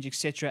change,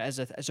 etc., as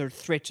a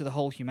threat to the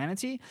whole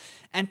humanity.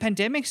 And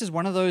pandemics is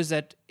one of those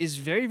that is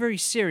very, very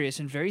serious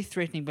and very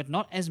threatening, but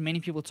not as many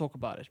people talk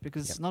about it,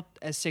 because it's not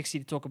as sexy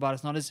to talk about.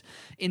 It's not as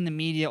in the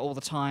media all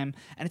the time.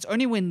 And it's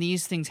only when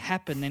these things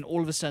happen, then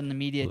all of a sudden the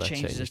media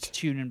changes its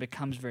tune and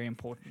becomes very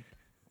important.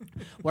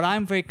 What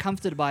I'm very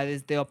comforted by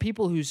is there are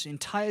people whose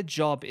entire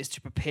job is to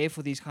prepare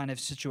for these kind of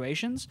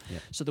situations.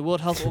 So the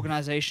World Health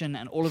Organization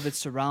and all of its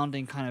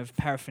surrounding kind of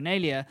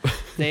paraphernalia,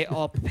 they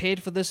are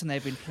prepared for this, and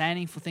they've been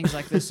planning for things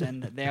like this,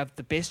 and they have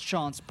the best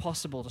chance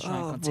possible to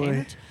try and contain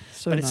it.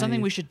 But it's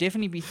something we should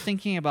definitely be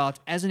thinking about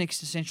as an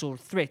existential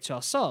threat to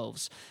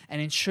ourselves, and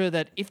ensure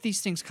that if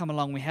these things come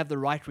along, we have the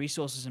right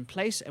resources in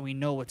place and we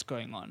know what's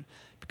going on.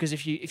 Because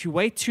if you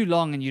wait too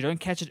long and you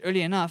don't catch it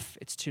early enough,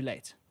 it's too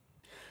late.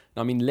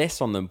 I mean,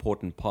 less on the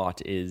important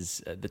part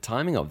is the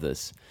timing of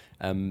this.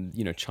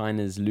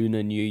 China's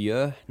Lunar New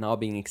Year now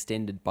being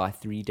extended by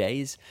 3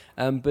 days.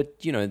 But,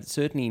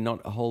 certainly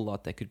not a whole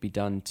lot that could be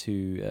done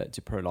to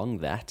prolong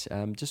that.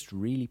 Just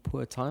really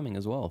poor timing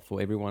as well for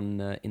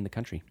everyone in the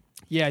country.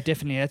 Yeah,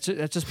 definitely.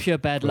 That's just pure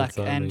bad luck.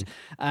 And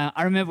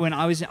I remember when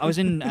I was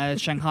in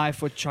Shanghai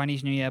for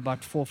Chinese New Year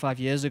about 4 or 5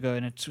 years ago,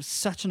 and it was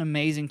such an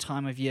amazing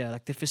time of year.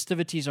 Like, the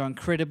festivities are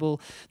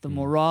incredible, the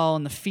morale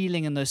and the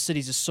feeling in those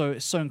cities is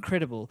so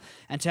incredible.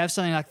 And to have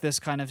something like this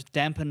kind of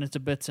dampen it a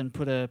bit and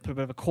put a bit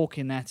of a cork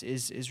in that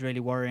is really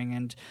worrying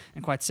and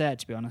quite sad,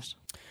 to be honest.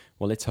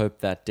 Well, let's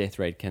hope that death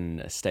rate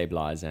can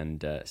stabilize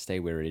and stay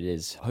where it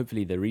is.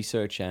 Hopefully, the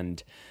research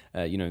and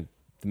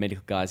the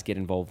medical guys get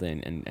involved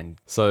in. And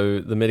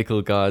so the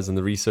medical guys and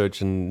the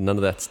research and none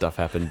of that stuff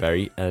happened,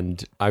 Barry.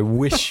 And I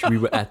wish we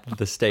were at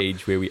the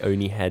stage where we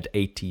only had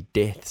 80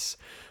 deaths.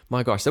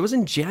 My gosh, that was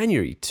in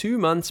January, 2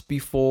 months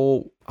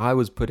before I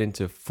was put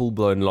into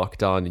full-blown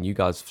lockdown, and you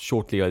guys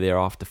shortly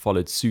thereafter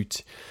followed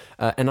suit.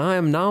 And I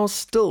am now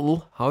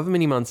still, however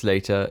many months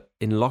later,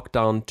 in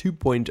lockdown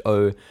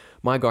 2.0.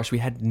 My gosh, we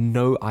had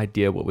no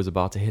idea what was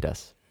about to hit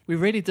us. We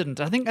really didn't.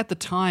 I think at the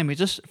time, it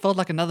just felt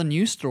like another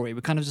news story.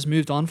 We kind of just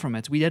moved on from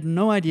it. We had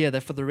no idea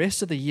that for the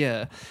rest of the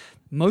year,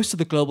 most of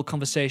the global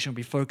conversation will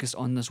be focused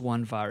on this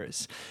one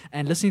virus.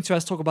 And listening to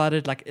us talk about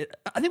it,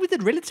 I think we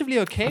did relatively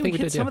okay. We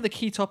hit some of the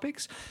key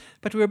topics,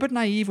 but we were a bit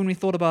naive when we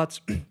thought about...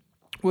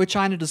 Were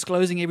China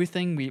disclosing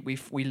everything?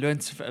 We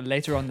learned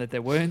later on that they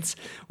weren't.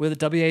 Were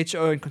the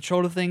WHO in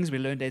control of things? We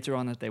learned later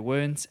on that they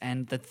weren't,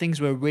 and that things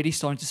were already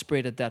starting to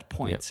spread at that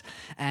point. Yep.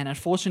 And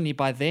unfortunately,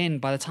 by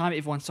the time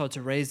everyone started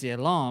to raise the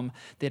alarm,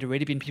 there'd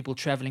already been people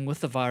traveling with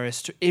the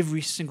virus to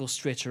every single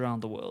stretch around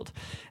the world.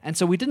 And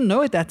so we didn't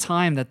know at that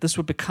time that this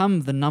would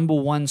become the number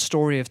one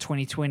story of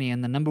 2020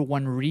 and the number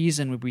one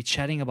reason we'd be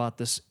chatting about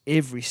this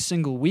every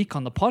single week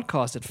on the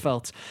podcast, it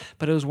felt.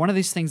 But it was one of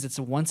these things that's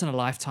a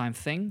once-in-a-lifetime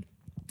thing.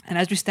 And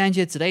as we stand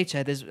here today,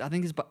 Chad, I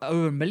think there's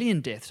over 1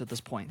 million deaths at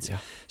this point. Yeah.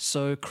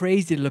 So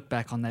crazy to look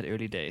back on that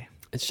early day.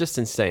 It's just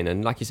insane.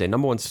 And like you say,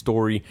 number one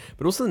story,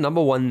 but also the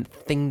number one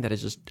thing that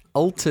has just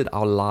altered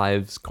our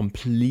lives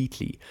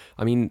completely.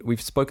 I mean, we've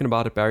spoken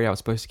about it, Barry. I was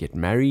supposed to get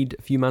married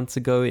a few months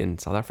ago in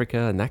South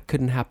Africa, and that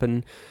couldn't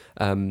happen.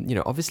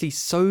 Obviously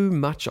so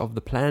much of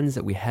the plans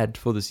that we had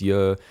for this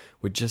year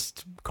were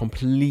just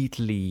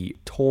completely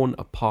torn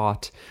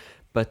apart.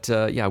 But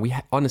we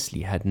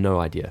honestly had no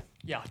idea.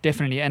 Yeah,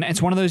 definitely. And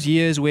it's one of those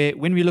years where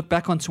when we look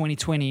back on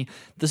 2020,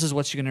 this is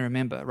what you're going to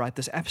remember, right?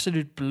 This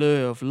absolute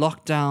blur of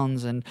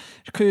lockdowns and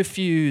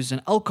curfews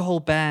and alcohol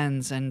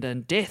bans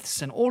and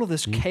deaths and all of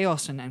this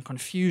chaos and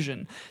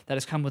confusion that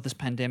has come with this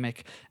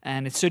pandemic.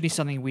 And it's certainly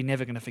something we're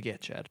never going to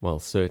forget, Chad. Well,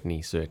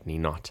 certainly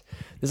not.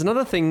 There's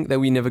another thing that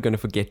we're never going to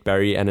forget,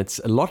 Barry, and it's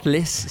a lot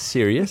less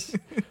serious,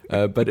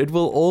 but it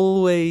will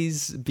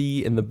always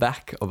be in the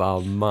back of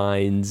our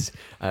minds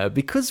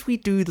because we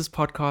do this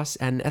podcast.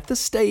 And at this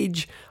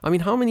stage, I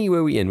mean, how many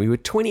were we in? We were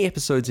 20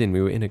 episodes in.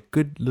 We were in a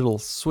good little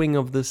swing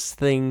of this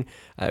thing.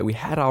 We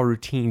had our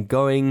routine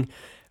going.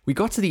 We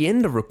got to the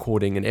end of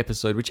recording an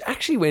episode, which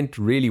actually went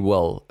really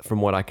well from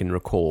what I can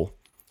recall.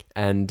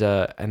 And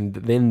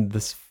then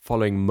this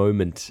following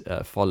moment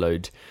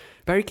followed.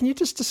 Barry, can you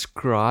just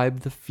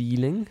describe the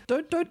feeling?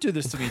 Don't do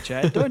this to me,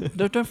 Chad.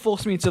 Don't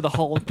force me into the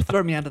hole and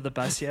throw me under the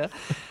bus here.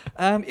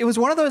 It was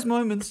one of those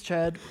moments,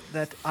 Chad,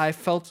 that I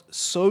felt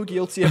so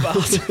guilty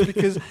about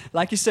because,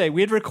 like you say, we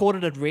had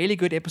recorded a really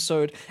good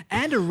episode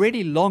and a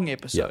really long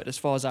episode, as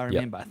far as I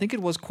remember. I think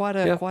it was quite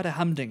a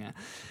humdinger,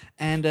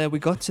 and we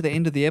got to the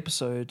end of the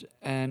episode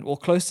or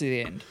close to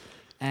the end.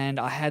 And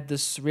I had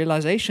this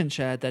realization,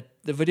 Chad, that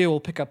the video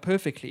will pick up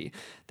perfectly.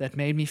 That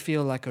made me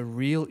feel like a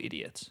real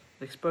idiot.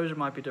 The exposure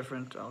might be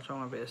different. I'll try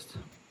my best.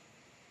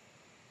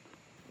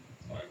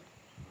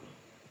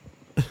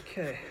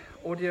 Okay,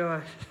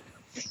 audio.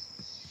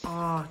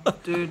 Oh,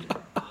 dude.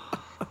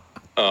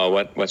 Oh,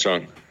 what's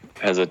wrong?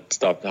 Has it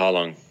stopped? How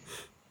long?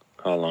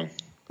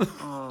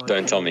 Oh,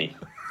 Don't tell me.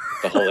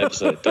 The whole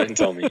episode. Don't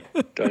tell me.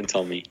 Don't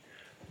tell me.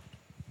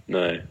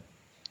 No.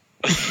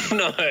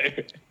 No.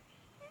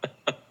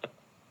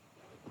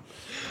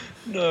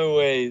 No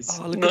ways.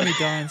 Oh, look at me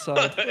die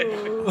inside.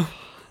 No.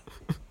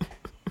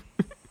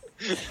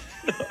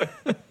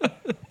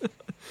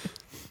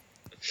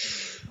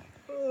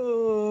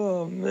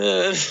 Oh,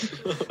 man.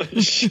 Oh,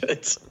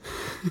 shit.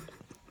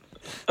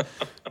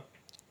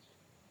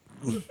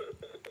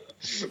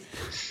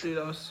 Dude,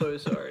 I'm so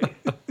sorry.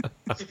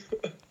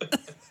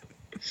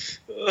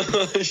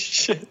 Oh,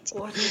 shit.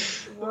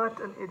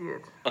 What an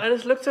idiot. I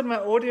just looked at my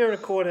audio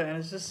recorder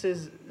and it just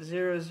says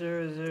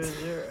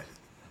 0000.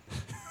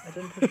 I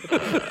didn't push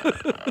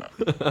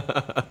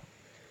it.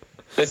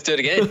 Let's do it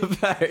again.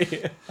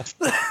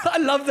 I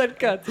love that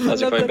cut.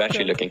 How's your phone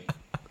battery looking?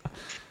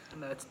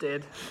 No, it's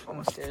dead.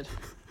 Almost dead.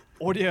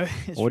 Audio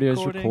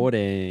is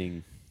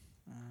recording.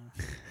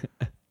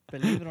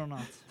 Believe it or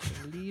not.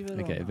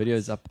 Okay,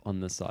 video's up on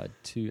the side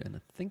too, and I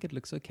think it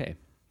looks okay.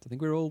 So I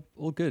think we're all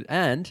good.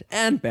 And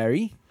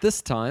Barry,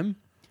 this time,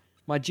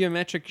 my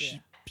geometric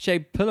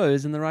shaped pillow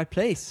is in the right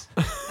place.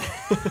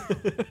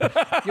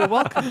 You're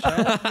welcome,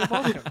 Chad. You're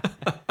welcome.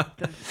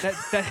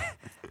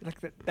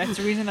 That's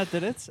the reason I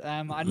did it.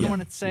 I didn't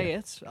want to say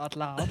it out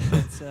loud,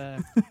 but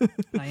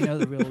now you know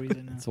the real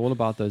reason. It's all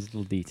about those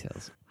little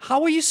details.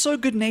 How are you so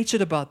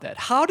good-natured about that?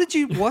 How did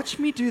you watch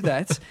me do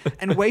that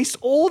and waste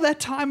all that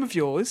time of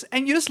yours,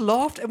 and you just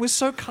laughed and was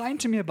so kind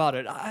to me about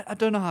it? I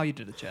don't know how you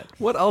did it, Chad.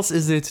 What else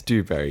is there to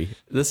do, Barry?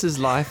 This is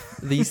life.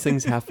 These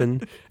things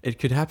happen. It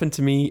could happen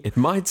to me. It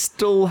might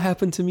still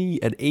happen to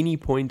me at any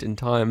point in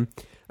time.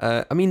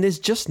 I mean, there's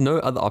just no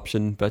other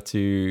option but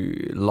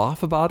to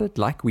laugh about it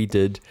like we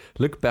did,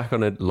 look back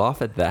on it,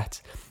 laugh at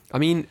that. I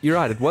mean, you're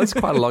right. It was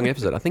quite a long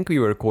episode. I think we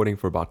were recording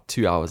for about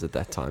 2 hours at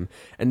that time.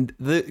 And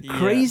the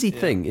crazy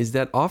thing is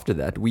that after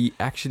that, we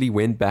actually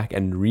went back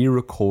and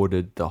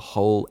re-recorded the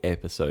whole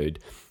episode.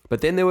 But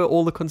then there were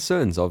all the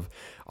concerns of,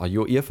 are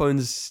your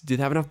earphones, did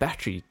they have enough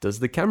battery? Does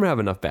the camera have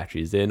enough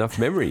battery? Is there enough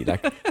memory?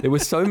 Like, there were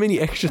so many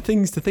extra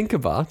things to think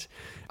about.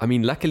 I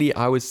mean, luckily,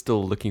 I was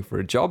still looking for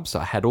a job, so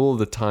I had all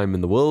the time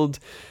in the world.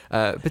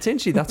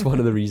 Potentially, that's one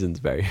of the reasons,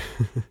 Barry.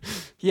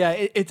 Yeah,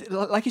 it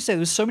like you said, there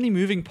was so many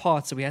moving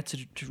parts that we had to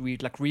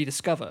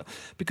rediscover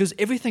because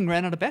everything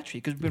ran out of battery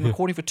because we've been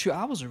recording for 2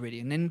 hours already.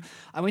 And then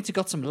I went to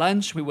got some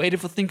lunch, we waited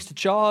for things to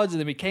charge, and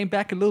then we came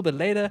back a little bit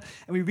later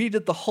and we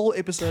redid the whole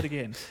episode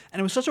again. And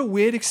it was such a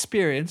weird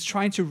experience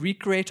trying to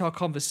recreate our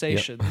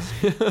conversations,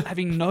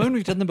 having known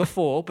we've done them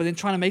before, but then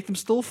trying to make them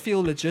still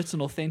feel legit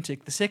and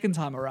authentic the second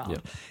time around.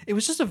 Yep. It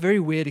was just a very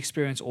weird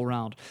experience all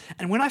around.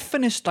 And when I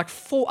finished like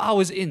 4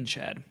 hours in,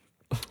 Chad,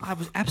 I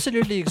was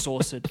absolutely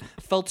exhausted,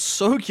 felt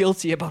so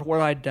guilty about what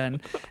I'd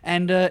done,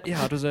 and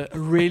it was a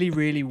really,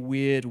 really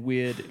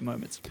weird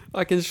moment.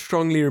 I can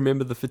strongly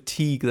remember the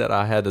fatigue that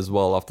I had as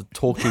well after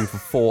talking for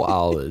 4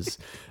 hours.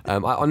 I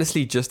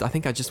honestly I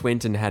think I just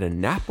went and had a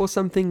nap or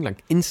something,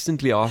 like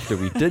instantly after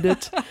we did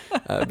it,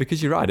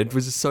 because you're right, it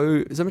was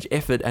so much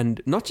effort,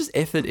 and not just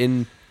effort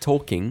in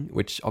talking,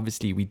 which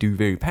obviously we do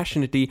very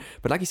passionately,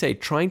 but like you say,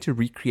 trying to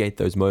recreate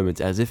those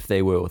moments as if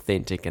they were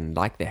authentic and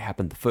like they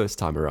happened the first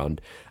time around,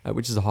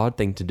 which is a hard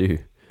thing to do.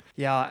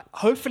 Yeah,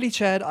 hopefully,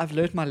 Chad, I've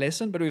learned my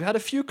lesson, but we've had a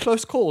few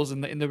close calls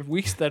in the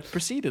weeks that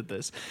preceded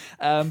this.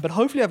 But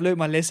hopefully I've learned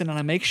my lesson, and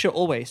I make sure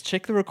always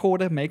check the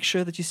recorder, make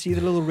sure that you see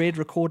the little red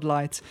record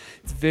light.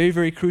 It's very,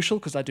 very crucial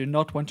because I do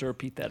not want to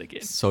repeat that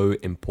again. So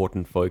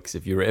important, folks.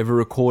 If you're ever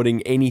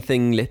recording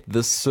anything, let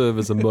this serve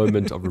as a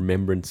moment of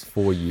remembrance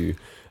for you.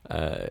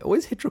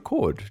 always hit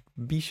record.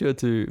 Be sure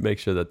to make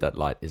sure that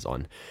light is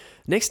on.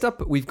 Next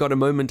up, we've got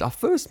our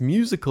first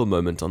musical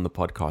moment on the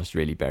podcast,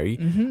 really, Barry.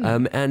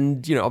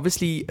 And,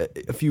 obviously,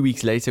 a few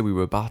weeks later, we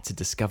were about to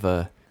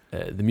discover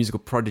the musical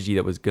prodigy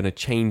that was going to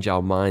change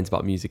our minds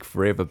about music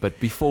forever. But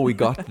before we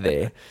got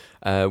there,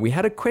 we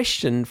had a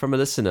question from a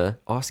listener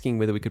asking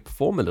whether we could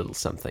perform a little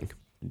something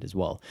as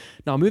well.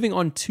 Now, moving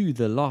on to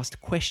the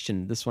last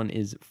question. This one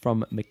is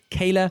from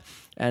Michaela,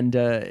 and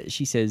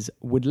she says,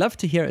 would love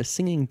to hear a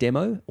singing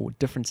demo or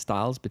different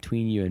styles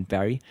between you and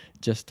Barry,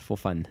 just for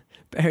fun.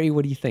 Barry,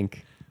 what do you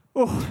think?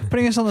 Oh,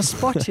 putting us on the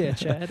spot here,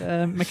 Chad.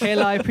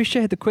 Michaela, I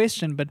appreciate the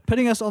question, but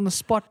putting us on the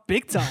spot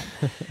big time.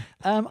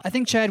 I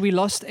think, Chad, we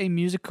lost a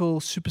musical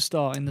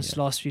superstar in this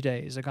last few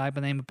days, a guy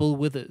by the name of Bill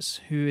Withers,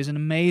 who is an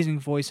amazing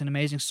voice, an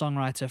amazing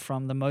songwriter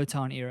from the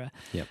Motown era.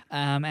 Yep.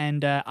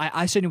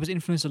 I certainly was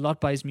influenced a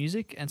lot by his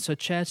music, and so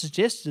Chad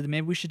suggested that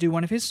maybe we should do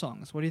one of his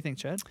songs. What do you think,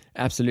 Chad?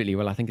 Absolutely.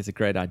 Well, I think it's a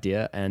great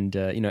idea, and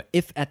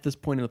if at this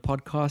point in the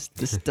podcast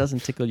this doesn't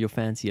tickle your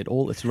fancy at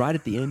all, it's right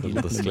at the end. You're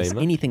not going to miss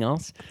anything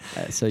else.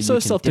 So you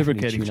can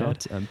self-deprecating,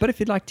 Chad. But if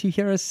you'd like to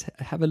hear us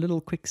have a little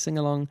quick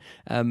sing-along,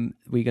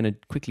 we're going to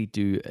quickly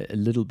do a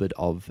little bit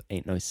of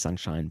Ain't No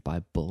Sunshine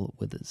by Bill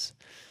Withers.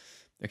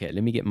 Okay,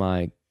 let me get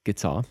my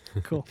guitar.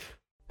 Cool.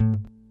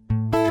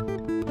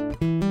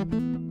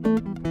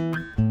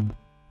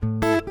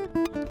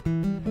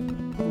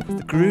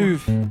 The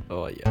groove.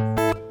 Oh,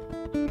 yeah.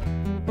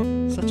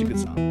 Such a good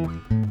song.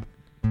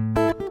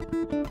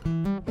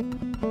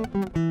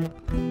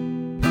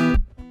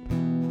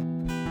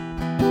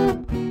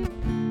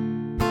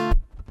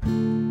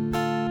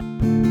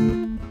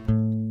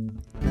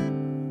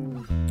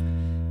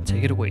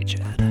 Take it away,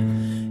 Chad.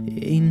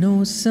 Ain't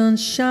no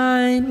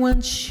sunshine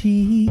when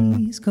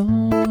she's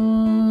gone.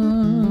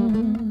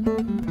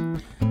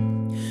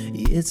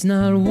 It's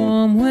not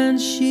warm when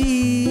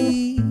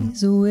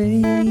she's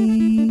away.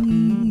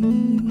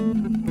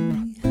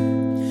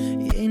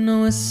 Ain't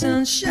no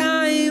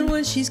sunshine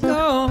when she's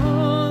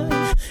gone,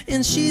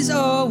 and she's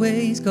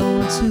always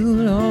gone too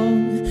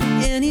long.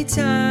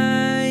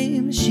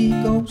 Anytime she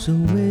goes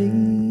away.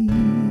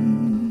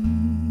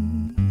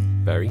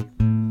 Barry?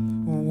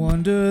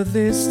 Wonder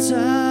this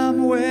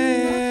time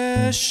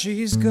where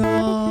she's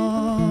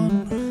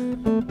gone.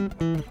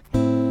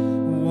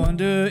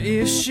 Wonder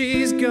if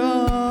she's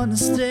gonna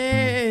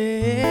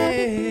stay.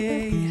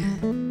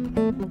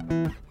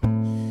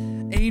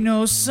 Ain't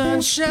no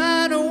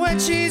sunshine when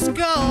she's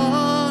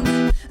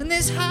gone, and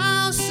this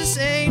house just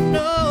ain't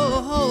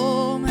no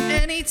home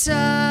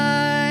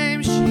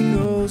anytime she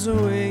goes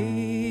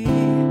away.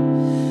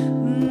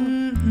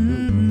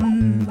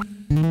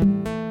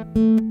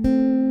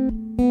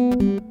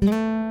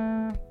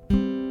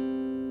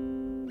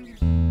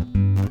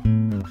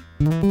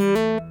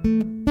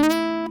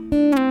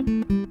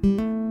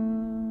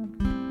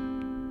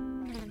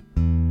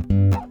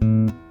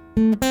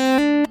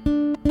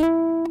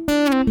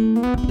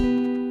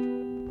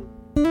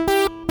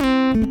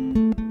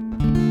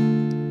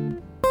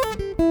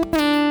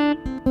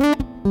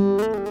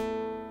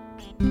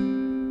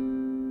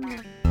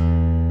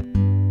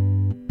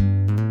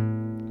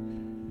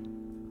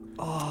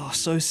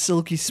 So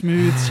silky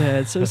smooth,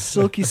 Chad. So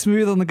silky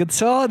smooth on the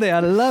guitar there. I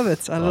love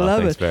it. I love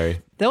thanks, it.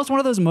 Barry. That was one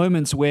of those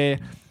moments where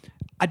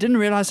I didn't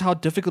realize how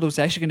difficult it was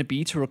actually going to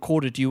be to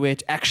record a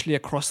duet actually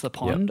across the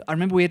pond. Yep. I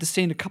remember we had to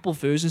send a couple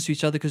versions to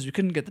each other because we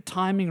couldn't get the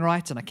timing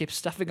right, and I kept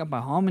stuffing up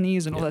my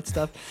harmonies and all that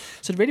stuff.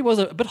 So it really was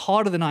a bit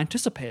harder than I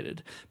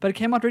anticipated, but it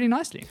came out really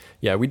nicely.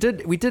 Yeah, we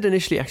did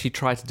initially actually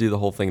try to do the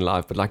whole thing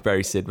live, but like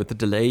Barry said, with the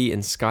delay in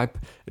Skype,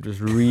 it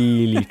was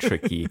really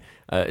tricky,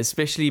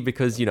 especially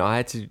because, I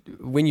had to,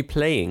 when you're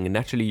playing,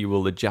 naturally you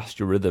will adjust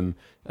your rhythm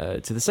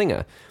to the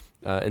singer.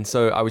 And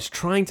so I was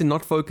trying to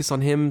not focus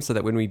on him so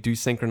that when we do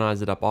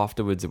synchronize it up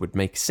afterwards, it would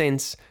make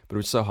sense. But it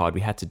was so hard.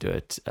 We had to do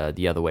it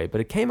the other way.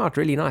 But it came out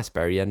really nice,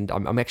 Barry. And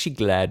I'm actually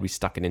glad we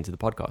stuck it into the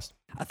podcast.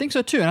 I think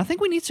so too. And I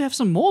think we need to have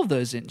some more of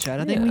those in,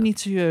 Chad. I think we need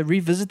to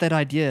revisit that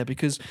idea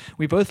because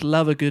we both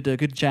love a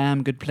good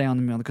jam, good play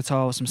on the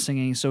guitar or some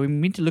singing. So we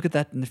need to look at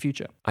that in the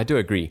future. I do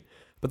agree.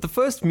 But the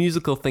first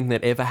musical thing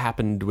that ever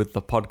happened with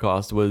the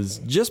podcast was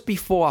just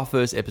before our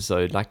first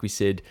episode. Like we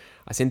said,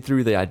 I sent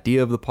through the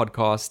idea of the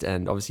podcast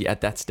and obviously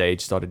at that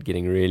stage started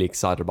getting really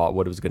excited about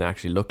what it was going to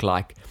actually look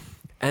like.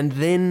 And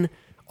then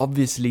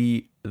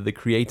obviously the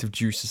creative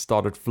juices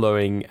started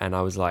flowing and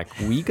I was like,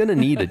 we're going to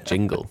need a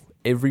jingle.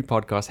 Every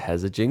podcast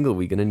has a jingle.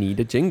 We're going to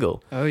need a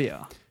jingle. Oh,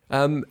 yeah.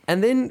 And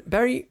then,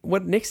 Barry,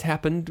 what next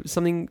happened,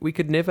 something we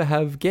could never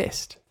have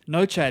guessed.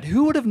 No, Chad,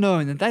 who would have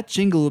known that that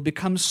jingle would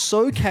become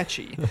so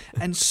catchy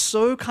and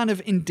so kind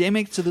of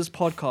endemic to this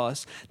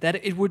podcast that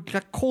it would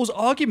cause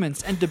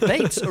arguments and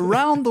debates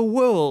around the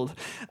world.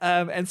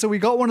 And so we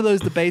got one of those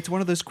debates, one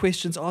of those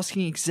questions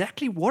asking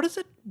exactly what does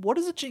it what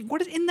is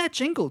in that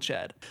jingle,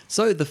 Chad?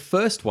 So the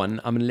first one,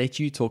 I'm going to let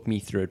you talk me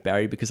through it,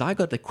 Barry, because I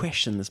got the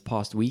question this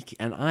past week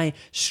and I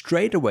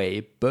straight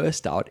away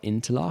burst out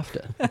into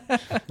laughter.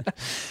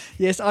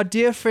 Yes, our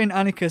dear friend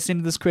Annika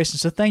sent this question.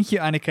 So thank you,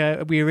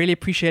 Annika. We really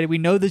appreciate it. We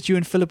know that you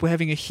and Philip were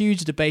having a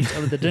huge debate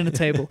over the dinner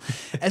table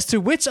as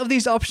to which of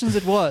these options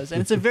it was.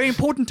 And it's a very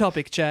important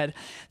topic, Chad.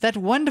 That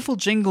wonderful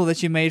jingle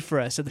that you made for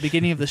us at the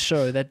beginning of the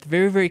show, that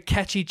very, very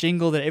catchy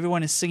jingle that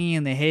everyone is singing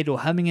in their head or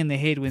humming in their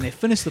head when they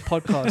finish the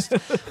podcast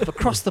of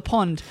Across the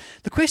Pond.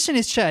 The question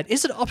is, Chad,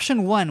 is it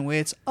option 1 where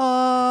it's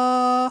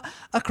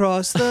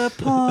across the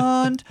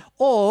pond,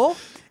 or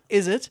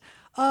is it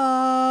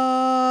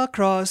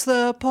across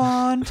the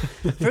pond?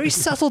 Very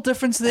subtle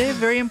difference there,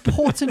 very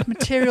important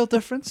material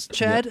difference.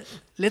 Chad,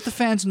 let the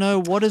fans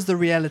know, what is the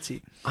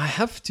reality? I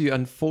have to,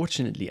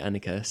 unfortunately,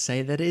 Annika,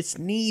 say that it's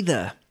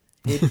neither.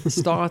 It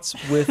starts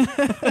with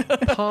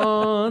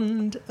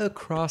pond,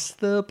 across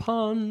the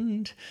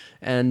pond.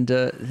 And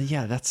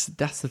that's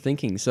the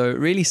thinking. So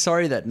really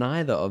sorry that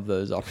neither of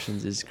those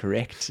options is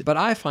correct. But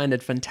I find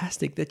it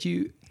fantastic that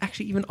you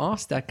actually even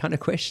asked that kind of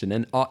question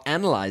and are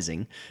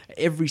analyzing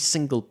every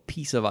single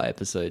piece of our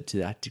episode to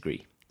that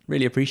degree.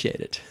 Really appreciate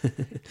it.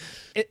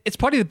 It's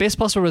probably the best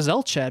possible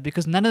result, Chad,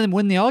 because none of them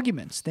win the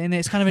arguments. Then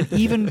it's kind of an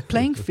even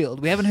playing field.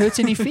 We haven't hurt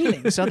any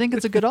feelings, so I think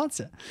it's a good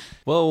answer.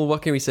 Well,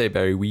 what can we say,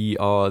 Barry? We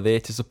are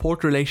there to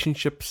support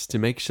relationships, to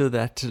make sure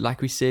that,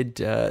 like we said,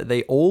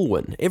 they all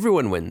win.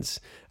 Everyone wins.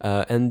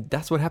 And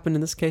that's what happened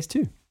in this case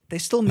too. They're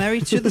still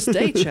married to this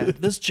day, Chad.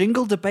 This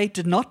jingle debate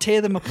did not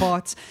tear them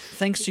apart,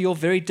 thanks to your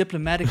very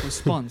diplomatic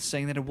response,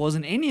 saying that it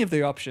wasn't any of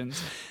their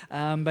options.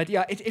 But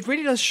yeah, it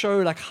really does show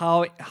like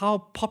how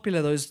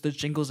popular those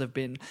jingles have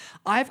been.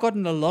 I've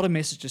gotten a lot of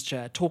messages,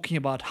 Chad, talking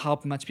about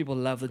how much people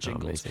love the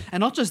jingles.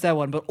 And not just that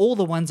one, but all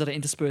the ones that are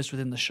interspersed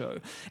within the show.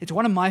 It's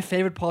one of my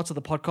favorite parts of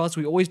the podcast.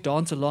 We always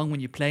dance along when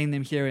you're playing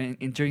them here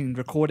during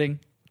recording.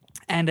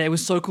 And it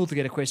was so cool to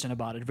get a question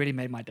about it. It really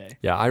made my day.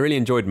 Yeah, I really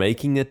enjoyed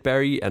making it,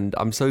 Barry, and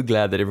I'm so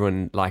glad that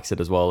everyone likes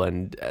it as well.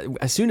 And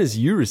as soon as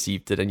you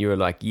received it and you were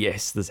like,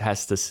 yes, this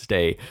has to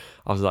stay,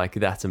 I was like,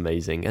 that's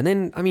amazing. And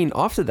then, I mean,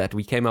 after that,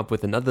 we came up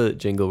with another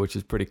jingle, which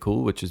was pretty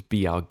cool, which was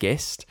Be Our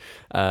Guest,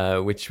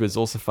 which was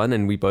also fun,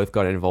 and we both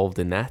got involved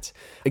in that.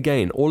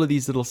 Again, all of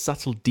these little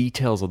subtle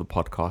details of the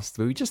podcast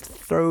where we just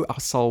throw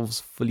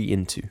ourselves fully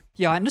into.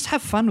 Yeah, and just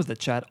have fun with it,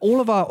 Chad.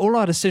 All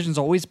our decisions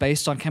are always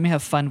based on, can we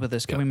have fun with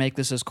this? Can we make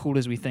this as cool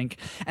as we think?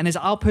 And there's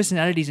our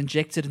personalities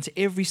injected into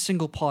every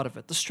single part of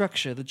it. The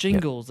structure, the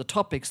jingles, the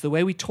topics, the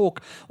way we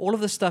talk, all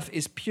of this stuff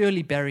is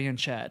purely Barry and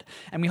Chad.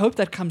 And we hope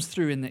that comes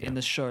through in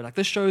this show. Like,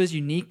 this show is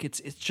unique. It's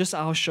just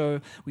our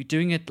show. We're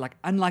doing it like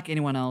unlike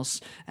anyone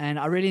else. And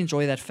I really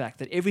enjoy that fact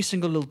that every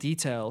single little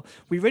detail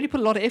we really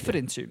put a lot of effort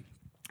into.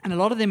 And a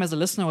lot of them, as a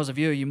listener or as a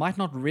viewer, you might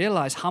not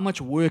realize how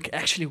much work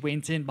actually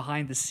went in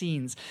behind the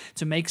scenes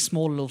to make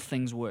small little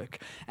things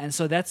work. And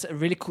so that's a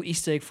really cool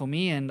Easter egg for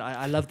me, and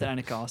I love that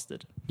Annika asked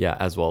it. Yeah,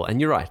 as well.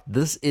 And you're right.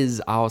 This is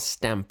our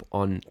stamp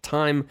on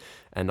time,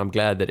 and I'm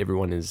glad that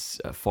everyone is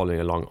following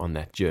along on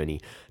that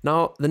journey.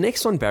 Now, the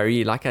next one,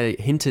 Barry, like I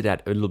hinted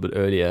at a little bit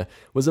earlier,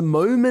 was a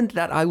moment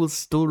that I will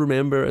still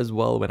remember as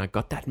well when I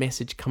got that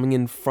message coming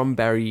in from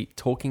Barry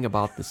talking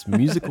about this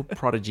musical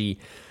prodigy.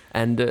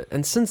 And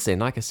since then,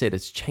 like I said,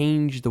 it's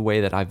changed the way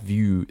that I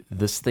view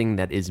this thing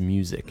that is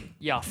music.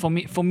 Yeah, for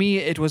me,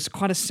 it was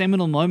quite a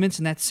seminal moment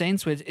in that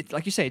sense where,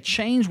 like you say, it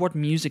changed what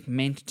music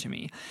meant to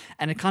me.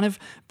 And it kind of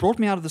brought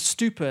me out of the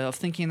stupor of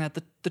thinking that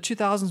the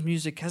 2000s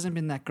music hasn't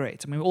been that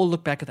great. I mean, we all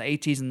look back at the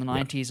 80s and the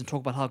 90s and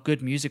talk about how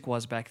good music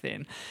was back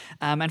then.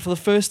 And for the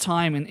first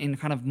time in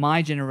kind of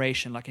my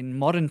generation, like in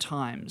modern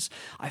times,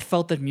 I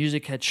felt that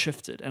music had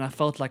shifted. And I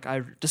felt like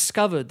I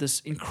discovered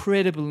this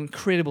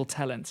incredible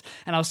talent.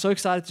 And I was so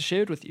excited to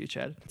share it with you,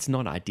 Chad. It's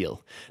not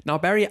ideal. Now,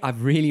 Barry,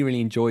 I've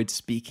really enjoyed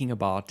speaking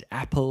about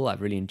Apple.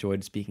 I've really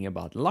enjoyed speaking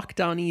about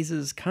lockdown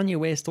eases, Kanye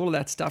West, all of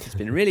that stuff. It's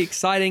been really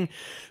exciting.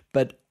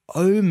 But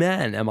oh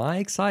man, am I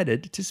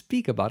excited to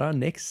speak about our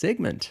next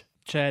segment.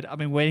 Chad, I've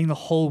been waiting the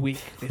whole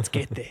week. Let's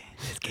get there.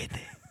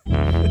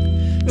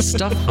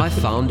 Stuff I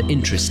found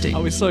interesting. I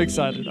was so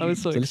excited.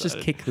 So let's just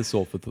kick this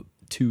off with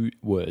 2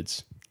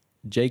 words.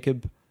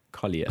 Jacob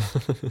Collier.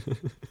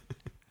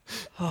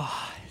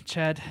 Oh,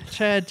 Chad.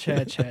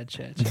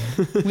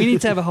 We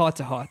need to have a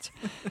heart-to-heart.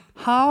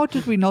 How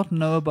did we not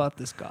know about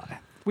this guy?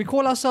 We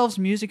call ourselves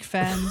music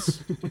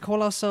fans. We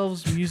call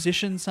ourselves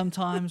musicians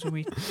sometimes when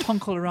we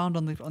tonkle around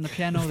on the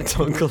piano.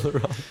 Tonkle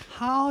around.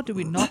 How do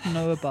we not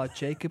know about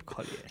Jacob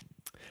Collier?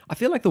 I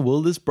feel like the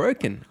world is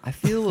broken. I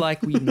feel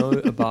like we know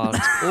about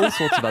all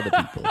sorts of other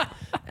people.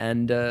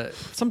 And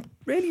some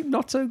really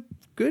not so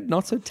good,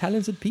 not so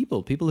talented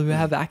people who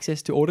have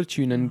access to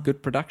autotune and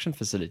good production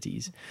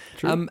facilities.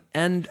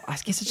 And I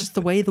guess it's just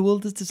the way the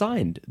world is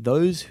designed.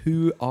 Those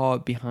who are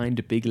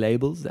behind big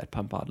labels that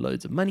pump out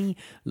loads of money,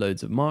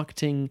 loads of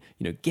marketing,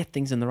 get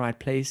things in the right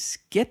place,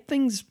 get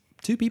things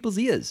to people's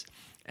ears.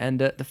 And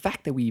the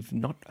fact that we've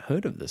not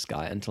heard of this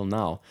guy until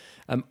now,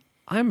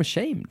 I'm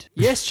ashamed.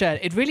 Yes, Chad,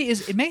 it really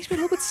is. It makes me a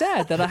little bit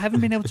sad that I haven't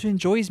been able to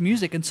enjoy his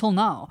music until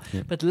now.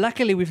 Yeah. But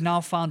luckily, we've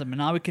now found him, and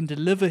now we can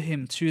deliver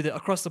him to the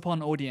Across the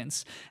Pond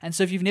audience. And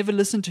so if you've never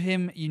listened to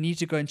him, you need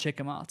to go and check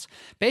him out.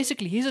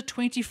 Basically, he's a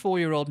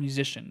 24-year-old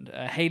musician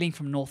hailing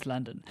from North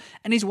London.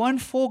 And he's won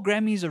 4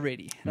 Grammys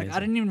already. Like, I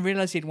didn't even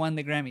realize he'd won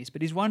the Grammys,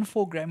 but he's won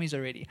 4 Grammys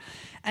already.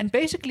 And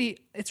basically,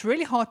 it's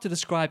really hard to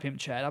describe him,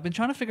 Chad. I've been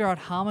trying to figure out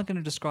how am I going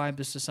to describe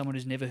this to someone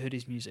who's never heard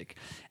his music.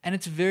 And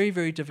it's very,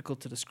 very difficult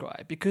to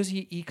describe because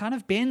he kind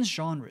of bends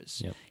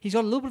genres. Yep. He's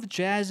got a little bit of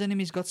jazz in him.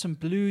 He's got some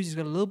blues. He's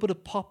got a little bit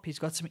of pop. He's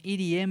got some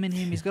EDM in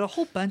him. He's got a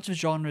whole bunch of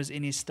genres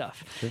in his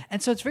stuff. Sure.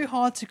 And so it's very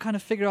hard to kind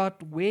of figure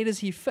out where does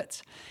he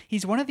fit.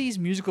 He's one of these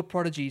musical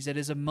prodigies that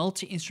is a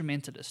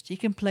multi-instrumentalist. He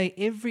can play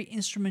every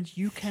instrument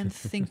you can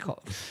think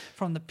of,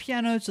 from the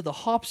piano to the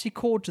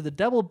harpsichord to the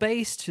double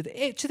bass to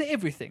the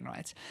everything,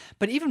 right?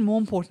 But even more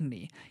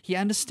importantly, he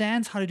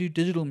understands how to do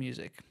digital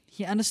music.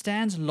 He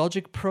understands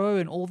Logic Pro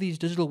and all these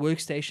digital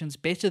workstations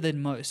better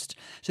than most.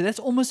 So that's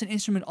almost an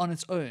instrument on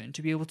its own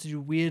to be able to do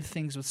weird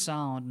things with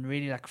sound and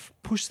really like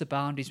push the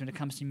boundaries when it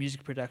comes to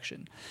music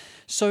production.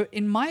 So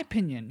in my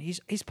opinion,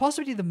 he's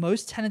possibly the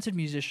most talented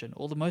musician,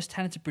 or the most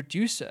talented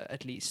producer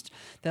at least,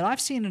 that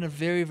I've seen in a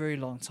very, very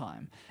long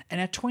time.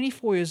 And at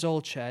 24 years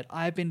old, Chad,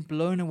 I've been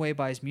blown away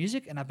by his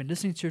music, and I've been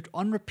listening to it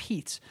on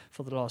repeat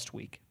for the last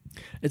week.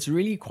 It's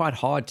really quite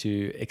hard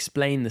to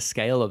explain the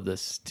scale of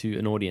this to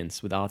an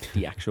audience without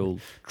the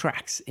actual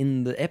tracks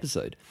in the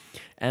episode.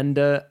 And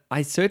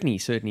I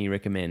certainly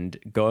recommend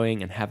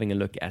going and having a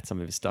look at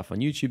some of his stuff on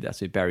YouTube. That's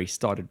where Barry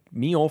started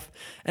me off.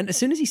 And as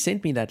soon as he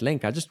sent me that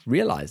link, I just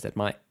realized that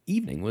my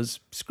evening was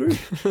screwed.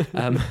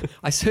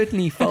 I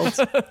certainly felt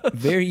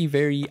very,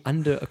 very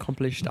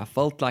underaccomplished. I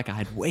felt like I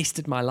had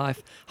wasted my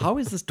life. How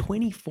is this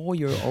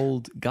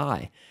 24-year-old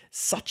guy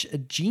such a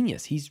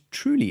genius? He's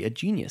truly a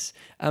genius.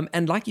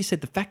 And like you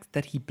said, the fact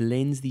that he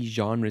blends these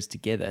genres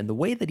together and the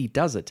way that he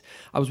does it.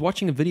 I was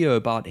watching a video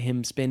about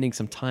him spending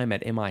some time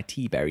at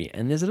MIT, Barry,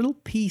 and there's a little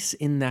piece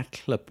in that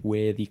clip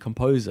where the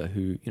composer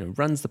who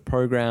runs the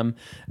program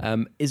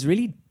is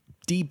really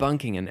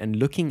debunking and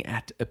looking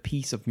at a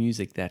piece of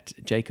music that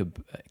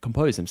Jacob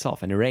composed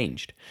himself and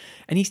arranged.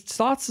 And he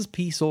starts his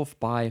piece off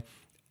by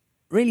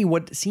really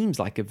what seems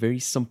like a very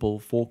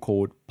simple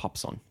 4-chord pop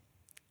song.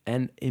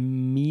 And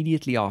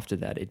immediately after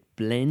that, it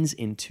blends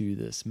into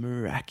this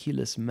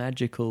miraculous,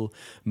 magical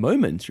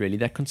moment, really,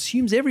 that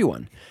consumes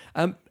everyone.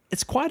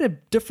 It's quite a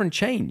different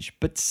change,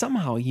 but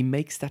somehow he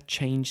makes that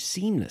change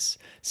seamless.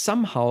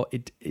 Somehow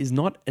it is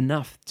not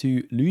enough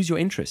to lose your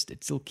interest.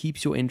 It still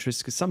keeps your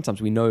interest, because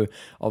sometimes we know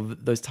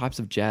of those types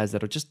of jazz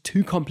that are just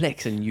too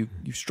complex and you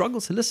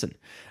struggle to listen.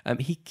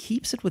 He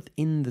keeps it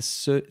within the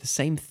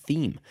same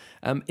theme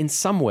in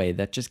some way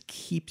that just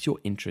keeps your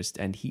interest,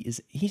 and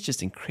he's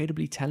just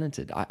incredibly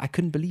talented. I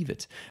couldn't believe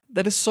it.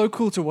 That is so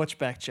cool to watch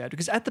back, Chad,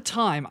 because at the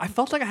time, I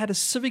felt like I had a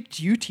civic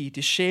duty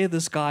to share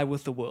this guy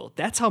with the world.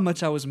 That's how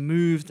much I was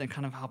moved and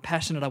kind of how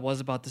passionate I was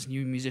about this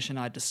new musician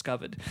I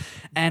discovered.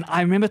 And I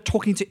remember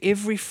talking to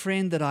every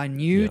friend that I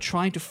knew,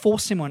 trying to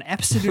force him on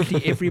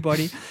absolutely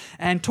everybody.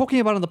 And talking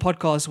about it on the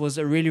podcast was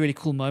a really, really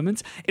cool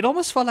moment. It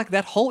almost felt like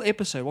that whole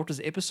episode, what was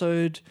it,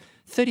 episode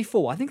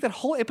 34. I think that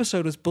whole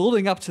episode was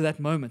building up to that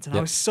moment, and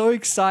I was so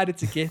excited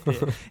to get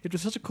there. It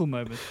was such a cool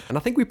moment. And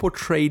I think we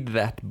portrayed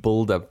that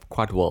build-up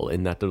quite well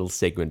in that little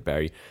segment,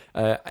 Barry.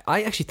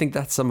 I actually think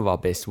that's some of our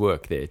best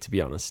work there, to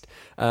be honest.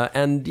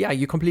 And yeah,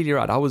 you're completely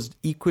right. I was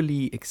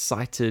equally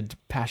excited,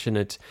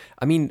 passionate.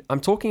 I mean,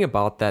 I'm talking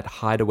about that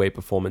Hideaway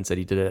performance that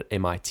he did at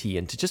MIT,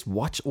 and to just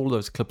watch all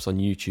those clips on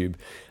YouTube.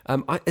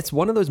 It's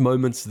one of those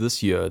moments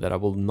this year that I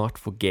will not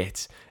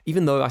forget,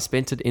 even though I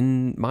spent it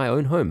in my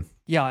own home.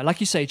 Yeah, like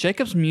you say,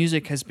 Jacob's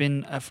music has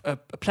been a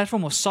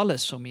platform of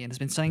solace for me, and has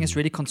been something that's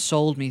really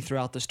consoled me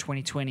throughout this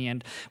 2020.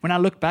 And when I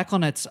look back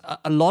on it,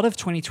 a lot of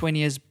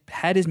 2020 has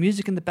had his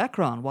music in the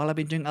background while I've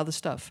been doing other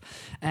stuff.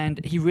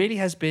 And he really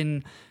has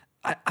been...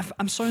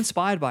 I'm so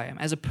inspired by him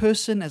as a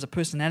person, as a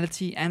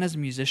personality, and as a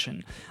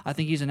musician. I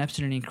think he's an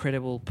absolutely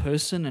incredible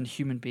person and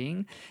human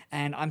being.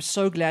 And I'm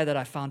so glad that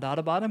I found out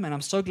about him, and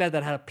I'm so glad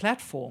that I had a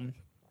platform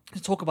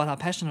to talk about how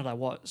passionate I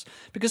was,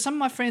 because some of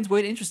my friends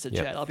weren't interested,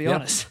 Chad, I'll be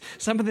honest.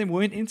 Some of them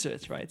weren't into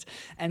it, right?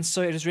 And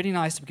so it was really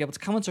nice to be able to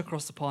come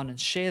across the pond and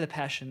share the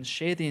passion,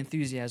 share the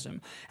enthusiasm.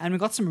 And we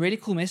got some really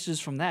cool messages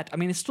from that. I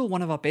mean, it's still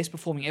one of our best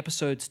performing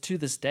episodes to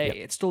this day.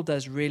 It still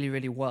does really,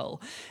 really well.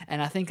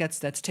 And I think that's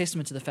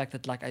testament to the fact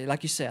that,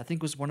 like you say, I think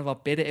it was one of our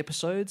better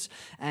episodes,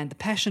 and the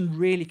passion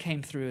really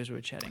came through as we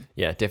were chatting.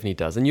 Yeah, it definitely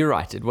does. And you're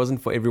right, it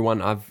wasn't for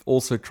everyone. I've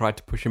also tried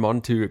to push him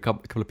on to a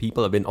couple of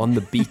people. I've been on the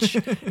beach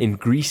in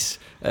Greece,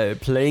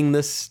 playing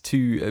this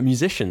to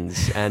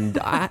musicians, and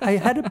I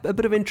had a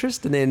bit of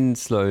interest and then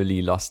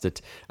slowly lost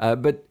it.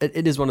 But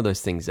it is one of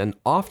those things. And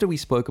after we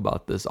spoke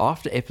about this,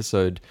 after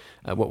episode,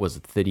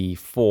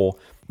 34,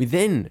 we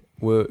then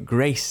were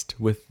graced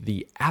with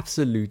the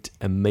absolute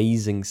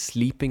amazing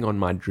Sleeping on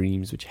My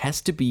Dreams, which has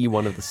to be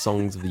one of the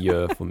songs of the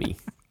year for me.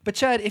 But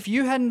Chad,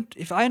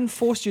 if I hadn't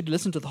forced you to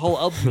listen to the whole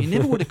album, you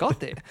never would have got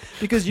there.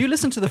 Because you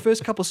listened to the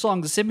first couple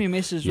songs, sent me a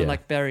message, you're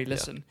like, Barry,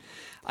 listen.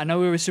 I know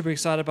we were super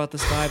excited about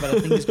this guy, but I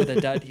think he's got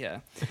a dud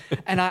here.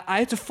 And I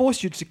had to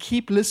force you to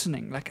keep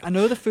listening. Like, I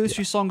know the first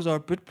few songs are a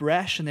bit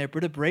brash and they're a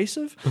bit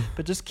abrasive,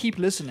 but just keep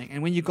listening.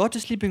 And when you got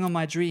to Sleeping on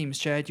My Dreams,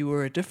 Chad, you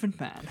were a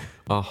different man.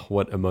 Oh,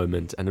 what a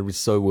moment. And it was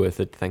so worth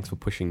it. Thanks for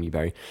pushing me,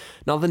 Barry.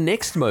 Now, the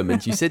next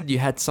moment, you said you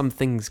had some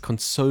things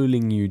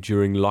consoling you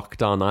during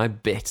lockdown. I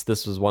bet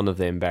this was one of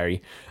them,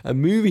 Barry. A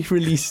movie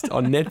released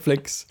on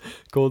Netflix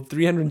called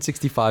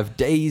 365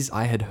 Days.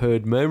 I had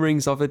heard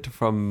murmurings of it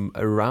from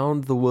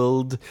around the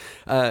world.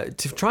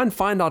 To try and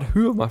find out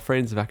who of my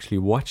friends have actually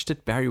watched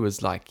it, Barry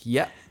was like,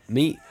 yeah,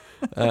 me.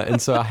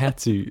 And so I had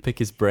to pick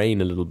his brain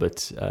a little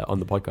bit on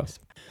the podcast.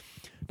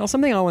 Now,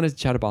 something I wanted to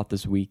chat about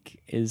this week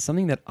is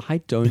something that I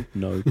don't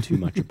know too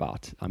much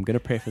about. I'm going to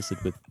preface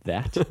it with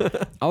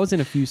that. I was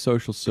in a few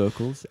social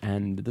circles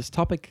and this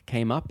topic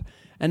came up.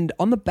 And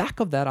on the back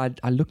of that,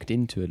 I looked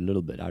into it a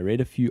little bit. I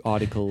read a few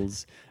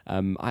articles.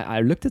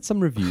 I looked at some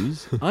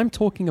reviews. I'm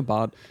talking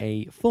about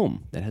a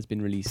film that has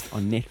been released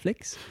on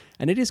Netflix,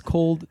 and it is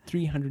called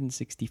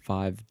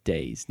 365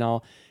 Days.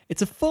 Now,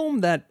 it's a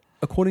film that,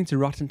 according to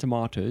Rotten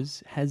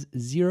Tomatoes, has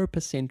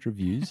 0%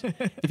 reviews.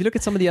 If you look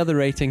at some of the other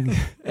rating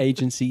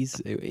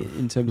agencies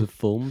in terms of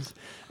films,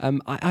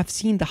 I've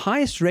seen the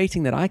highest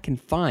rating that I can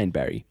find,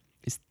 Barry,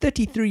 is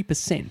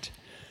 33%.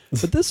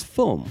 But this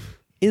film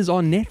is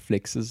on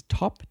Netflix's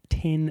top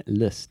 10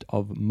 list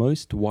of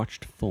most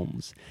watched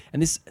films.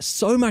 And there's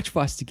so much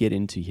for us to get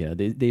into here.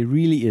 There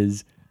really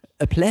is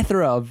a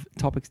plethora of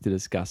topics to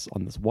discuss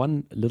on this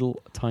one little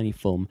tiny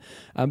film.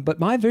 But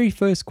my very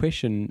first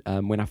question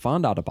when I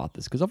found out about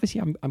this, because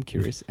obviously I'm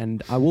curious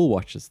and I will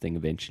watch this thing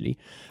eventually,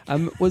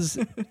 was,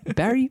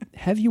 Barry,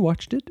 have you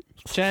watched it?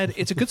 Chad,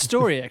 it's a good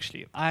story,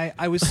 actually.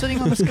 I was sitting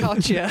on this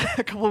couch here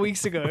a couple of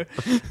weeks ago,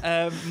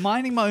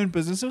 minding my own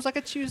business. It was like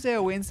a Tuesday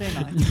or Wednesday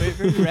night, very,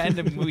 very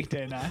random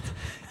weekday night.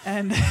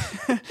 And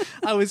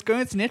I was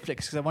going to Netflix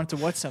because I wanted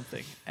to watch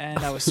something. And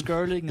I was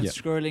scrolling and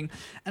scrolling.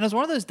 And it was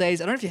one of those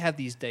days, I don't know if you have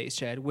these days,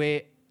 Chad,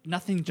 where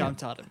nothing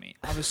jumped out at me.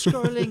 I was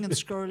scrolling and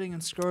scrolling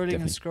and scrolling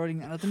and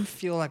scrolling, and I didn't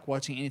feel like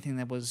watching anything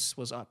that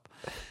was up.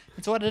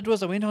 And so what I did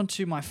was I went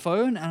onto my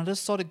phone and I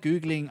just started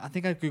Googling. I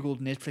think I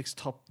Googled Netflix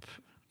top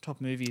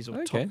movies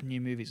or top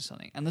new movies or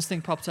something. And this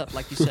thing popped up,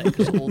 like you say,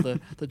 because of all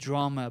the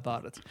drama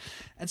about it.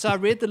 And so I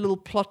read the little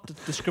plot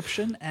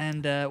description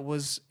and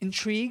was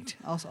intrigued.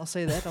 I'll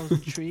say that. I was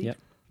intrigued. Yep.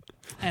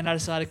 And I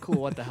decided, cool,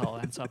 what the hell?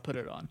 And so I put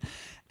it on.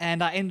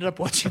 And I ended up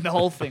watching the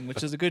whole thing,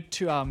 which is a good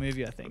 2-hour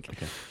movie, I think.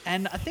 Okay.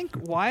 And I think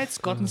why it's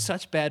gotten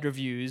such bad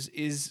reviews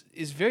is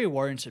very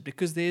warranted,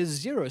 because there's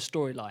zero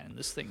storyline in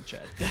this thing,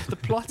 Chad. The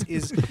plot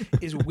is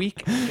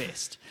weak at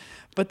best.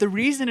 But the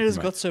reason it has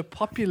got so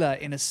popular,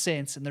 in a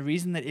sense, and the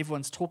reason that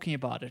everyone's talking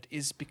about it,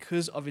 is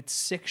because of its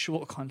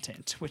sexual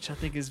content, which I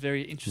think is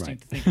very interesting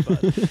to think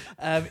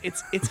about.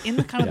 It's in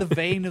the kind of the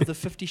vein of the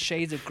 50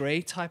 Shades of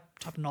Grey type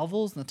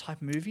novels and the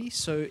type movie.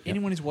 So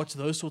anyone who's watched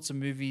those sorts of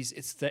movies,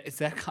 it's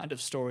that kind of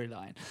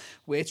storyline,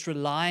 where it's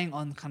relying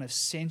on kind of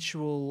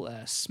sensual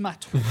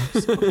smut,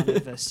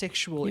 kind of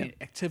sexual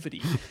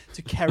activity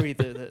to carry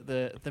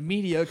the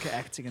mediocre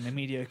acting and the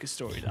mediocre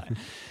storyline.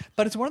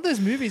 But it's one of those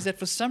movies that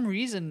for some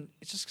reason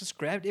it just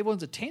grabbed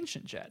everyone's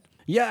attention, Chad.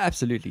 Yeah,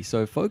 absolutely.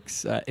 So,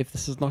 folks, if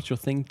this is not your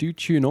thing, do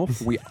tune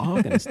off. We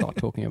are going to start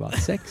talking about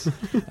sex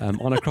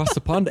on Across the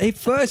Pond, a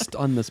first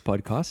on this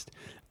podcast.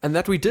 And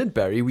that we did,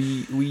 Barry.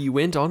 We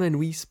went on and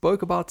we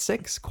spoke about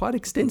sex quite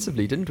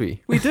extensively, didn't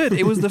we? We did.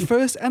 It was the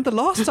first and the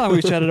last time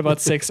we chatted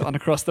about sex on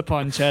Across the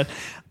Pond, Chad.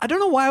 I don't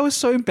know why I was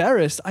so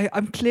embarrassed.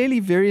 I'm clearly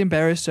very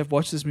embarrassed to have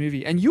watched this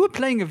movie. And you were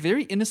playing a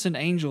very innocent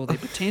angel there,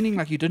 pretending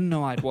like you didn't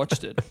know I'd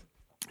watched it.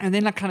 And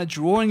then like kind of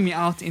drawing me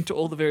out into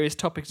all the various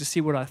topics to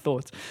see what I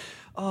thought.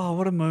 Oh,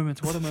 what a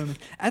moment, what a moment.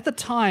 At the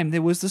time,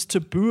 there was this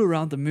taboo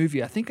around the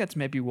movie. I think that's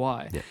maybe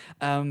why.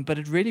 Yeah. But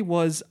it really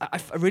was, I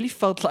really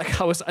felt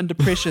like I was under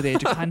pressure there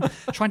to kind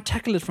of try and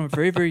tackle it from a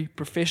very, very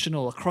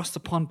professional,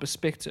 across-the-pond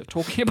perspective,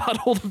 talking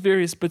about all the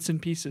various bits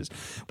and pieces.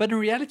 But in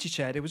reality,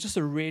 Chad, it was just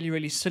a really,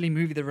 really silly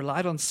movie that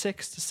relied on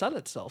sex to sell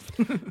itself.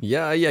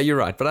 Yeah, you're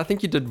right. But I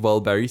think you did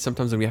well, Barry.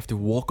 Sometimes when we have to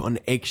walk on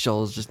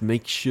eggshells, just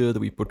make sure that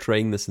we're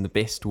portraying this in the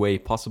best way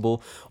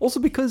possible. Also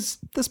because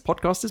this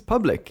podcast is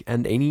public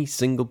and any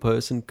single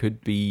person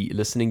could be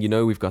listening. You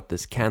know, we've got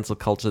this cancel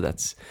culture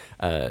that's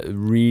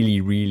really,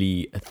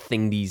 really a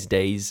thing these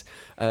days.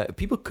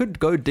 People could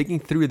go digging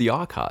through the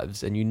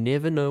archives and you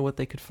never know what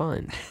they could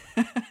find.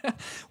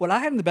 What I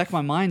had in the back of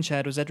my mind,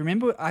 Chad, was that,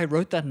 remember I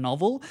wrote that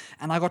novel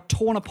and I got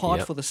torn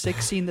apart for the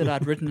sex scene that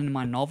I'd written in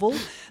my novel?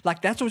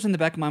 Like, that's what was in the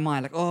back of my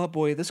mind. Like, oh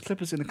boy, this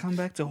clip is going to come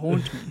back to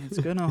haunt me. It's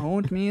going to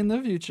haunt me in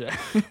the future.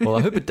 Well,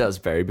 I hope it does,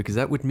 Barry, because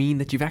that would mean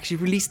that you've actually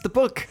released the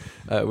book,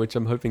 which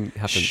I'm hoping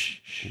happens.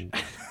 Shh.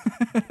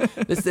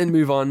 Let's then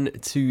move on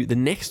to the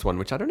next one,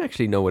 which I don't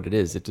actually know what it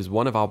is. It is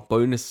one of our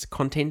bonus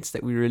contents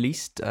that we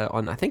released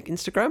on, I think,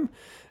 Instagram.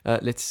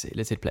 Let's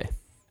hit play.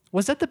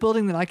 Was that the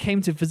building that I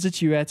came to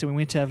visit you at and we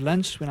went to have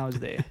lunch when I was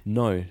there?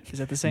 No. Is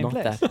that the same Not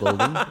place? that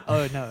building.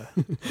 Oh, no.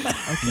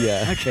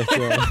 Yeah. Okay.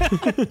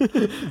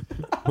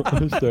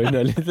 I'm sorry.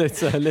 No. Let's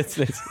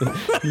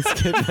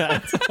skip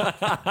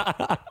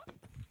that.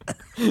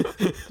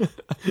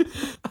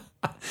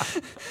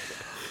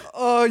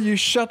 Oh, you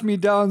shut me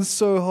down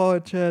so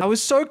hard, Chad. I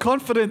was so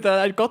confident that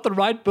I'd got the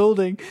right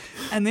building,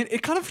 and then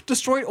it kind of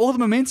destroyed all the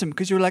momentum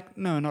because you were like,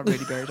 no, not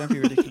really, Barry, don't be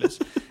ridiculous.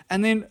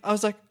 And then I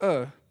was like,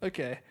 oh,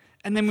 okay.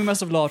 And then we must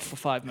have laughed for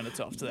 5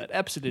 minutes after that.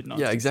 Absolute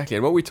nonsense. Yeah, exactly.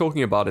 And what we're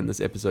talking about in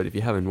this episode, if you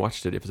haven't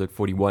watched it, episode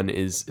 41,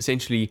 is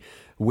essentially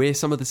where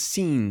some of the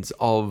scenes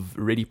of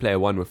Ready Player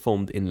One were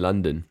filmed in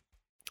London.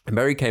 And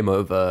Barry came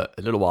over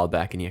a little while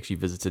back and he actually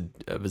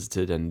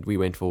visited and we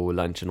went for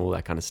lunch and all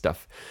that kind of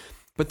stuff.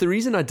 But the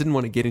reason I didn't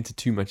want to get into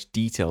too much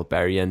detail,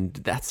 Barry, and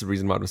that's the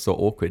reason why it was so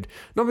awkward,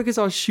 not because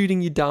I was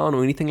shooting you down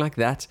or anything like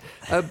that,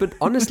 but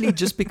honestly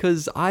just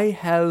because I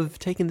have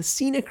taken the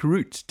scenic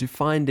route to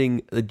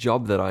finding a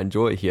job that I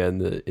enjoy here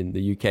in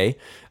the UK.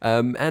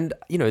 And,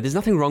 you know, there's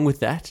nothing wrong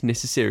with that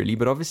necessarily,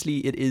 but obviously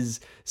it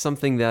is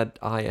something that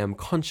I am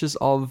conscious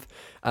of.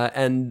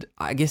 And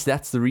I guess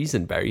that's the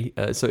reason, Barry.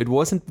 So it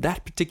wasn't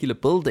that particular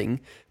building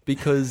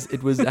because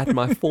it was at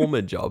my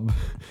former job,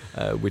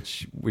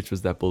 which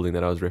was that building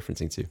that I was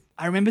referencing to.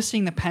 I remember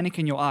seeing the panic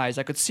in your eyes.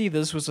 I could see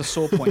this was a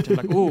sore point. And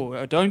like,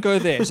 oh, don't go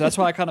there. So that's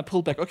why I kind of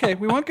pulled back. Okay,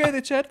 we won't go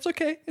there, Chad. It's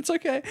okay. It's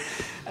okay.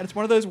 And it's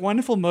one of those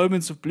wonderful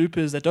moments of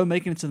bloopers that don't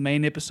make it into the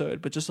main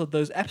episode, but just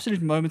those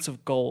absolute moments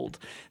of gold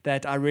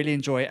that I really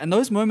enjoy. And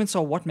those moments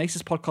are what makes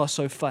this podcast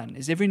so fun.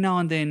 Is every now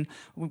and then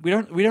we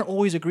don't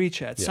always agree,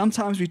 Chad. Yeah.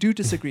 Sometimes we do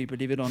disagree,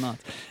 believe it or not.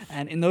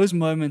 And in those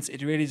moments,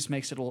 it really just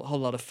makes it a whole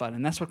lot of fun.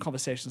 And that's what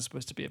conversation is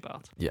supposed to be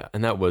about. Yeah,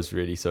 and that was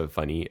really so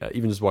funny.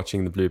 Even just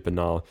watching the blooper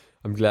now,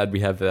 I'm glad we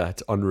have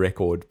that on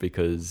record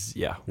because,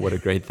 yeah, what a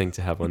great thing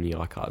to have on the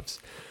archives.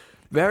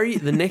 Barry,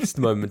 the next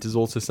moment is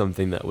also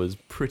something that was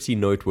pretty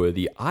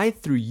noteworthy. I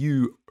threw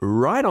you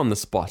right on the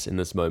spot in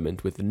this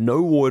moment with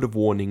no word of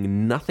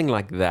warning, nothing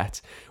like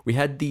that. We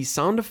had these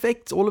sound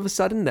effects all of a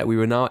sudden that we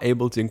were now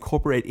able to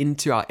incorporate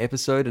into our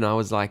episode, and I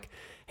was like,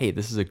 hey,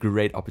 this is a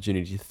great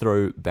opportunity to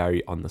throw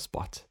Barry on the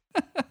spot.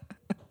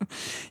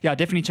 Yeah,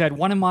 definitely, Chad.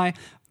 One of my,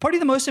 probably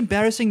the most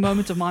embarrassing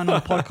moments of mine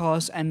on the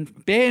podcast,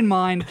 and bear in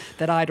mind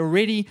that I'd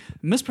already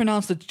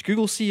mispronounced the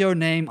Google CEO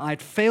name.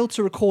 I'd failed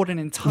to record an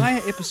entire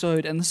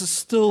episode, and this is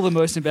still the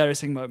most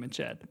embarrassing moment,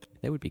 Chad.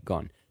 They would be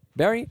gone.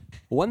 Barry,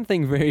 one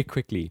thing very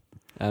quickly.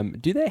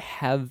 Do they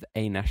have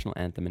a national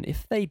anthem? And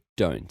if they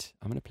don't,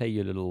 I'm going to play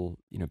you a little,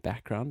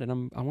 background,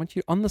 and I want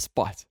you on the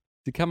spot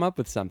to come up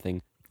with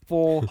something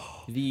for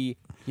the,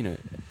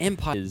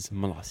 Empire's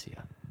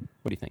Molossia.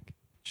 What do you think?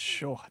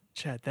 Sure,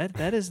 Chad.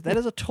 That is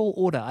a tall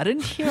order. I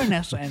didn't hear a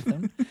national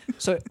anthem,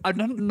 so I've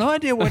no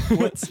idea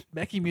what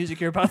backing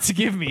music you're about to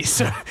give me.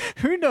 So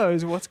who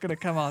knows what's going to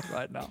come out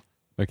right now?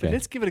 Okay, but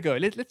let's give it a go.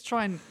 Let's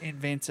try and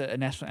invent a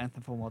national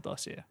anthem for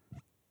Molossia.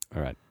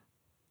 All right,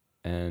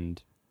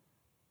 and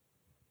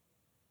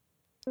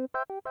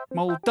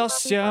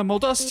Molossia,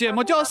 Molossia,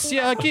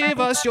 Molossia, give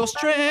us your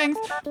strength.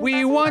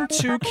 We want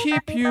to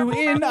keep you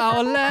in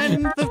our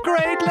land, the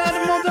great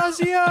land of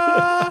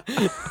Molossia.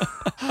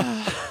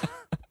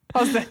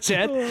 How's that,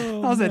 Chad?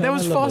 How's that? That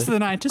was faster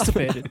than I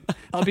anticipated.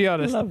 I'll be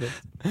honest.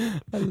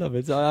 I love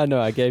it. I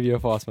know I gave you a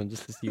fast one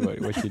just to see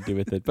what you'd do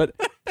with it. But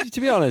to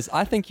be honest,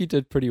 I think you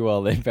did pretty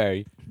well there,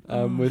 Barry.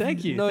 With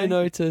Thank you. No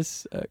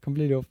notice,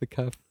 completely off the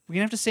cuff. We're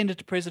going to have to send it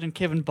to President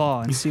Kevin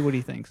Barr and see what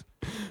he thinks.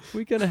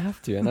 We're going to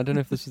have to. And I don't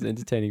know if this was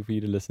entertaining for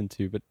you to listen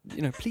to, but,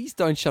 please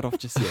don't shut off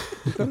just yet.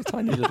 We've got a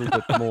tiny little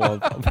bit more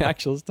of the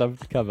actual stuff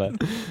to cover.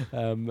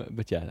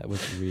 But yeah, that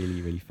was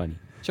really, really funny.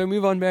 Shall we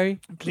move on, Barry?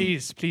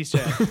 Please, Chad.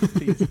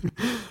 Please.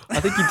 I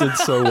think you did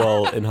so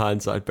well in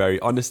hindsight, Barry.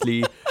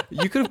 Honestly,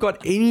 you could have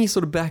got any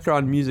sort of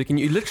background music and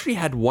you literally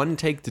had one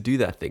take to do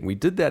that thing. We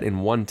did that in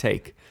one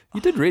take.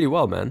 You did really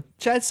well, man.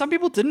 Chad, some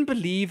people didn't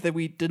believe that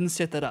we didn't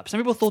set that up. Some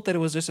people thought that it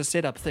was just a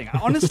setup thing. I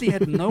honestly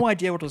had no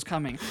idea what was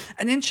coming.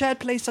 And then Chad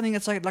plays something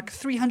that's like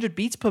 300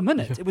 beats per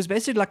minute. It was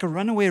basically like a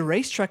runaway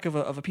racetrack of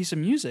a piece of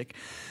music.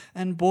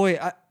 And boy,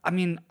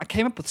 I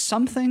came up with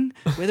something.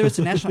 Whether it's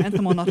a national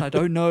anthem or not, I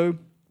don't know.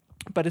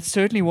 But it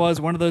certainly was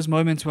one of those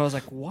moments where I was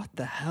like, what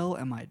the hell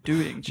am I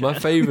doing, Chad? My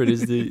favorite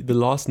is the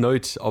last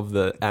note of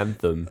the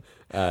anthem.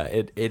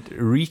 It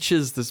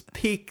reaches this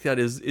peak that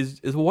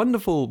is a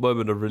wonderful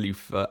moment of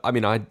relief.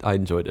 I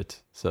enjoyed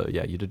it. So,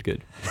 yeah, you did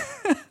good.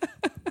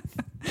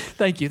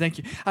 Thank you.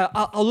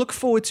 I'll look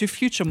forward to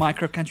future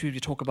micro countries we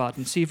talk about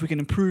and see if we can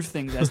improve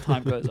things as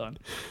time goes on.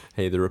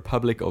 Hey, the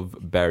Republic of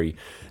Barry.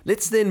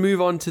 Let's then move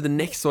on to the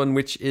next one,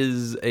 which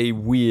is a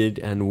weird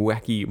and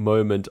wacky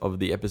moment of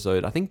the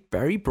episode. I think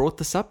Barry brought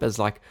this up as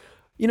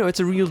it's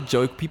a real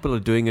joke. People are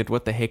doing it.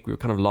 What the heck? We were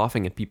kind of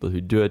laughing at people who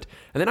do it.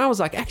 And then I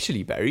was like,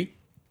 actually, Barry,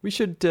 we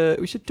should do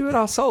it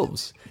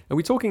ourselves. And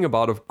we're talking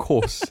about, of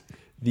course,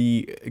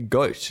 the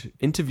goat,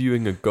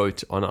 interviewing a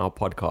goat on our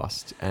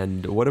podcast.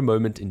 And what a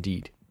moment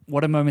indeed.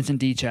 What a moment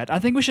indeed, Chad. I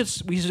think we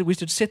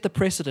should set the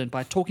precedent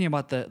by talking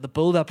about the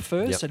build-up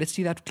first. Yep. So let's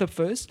see that clip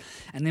first,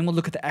 and then we'll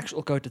look at the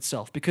actual goat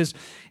itself, because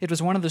it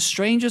was one of the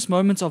strangest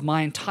moments of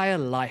my entire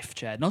life,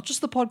 Chad. Not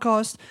just the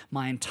podcast,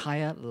 my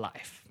entire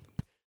life.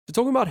 So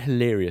talking about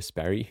hilarious,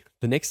 Barry,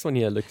 the next one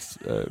here looks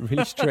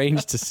really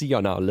strange to see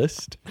on our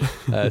list.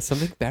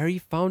 Something Barry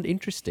found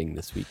interesting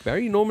this week.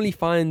 Barry normally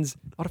finds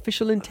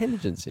artificial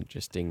intelligence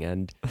interesting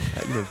and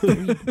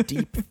very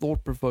deep,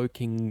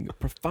 thought-provoking,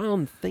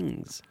 profound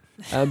things.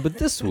 But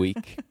this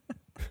week,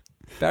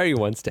 Barry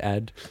wants to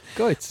add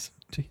goats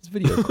to his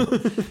video call.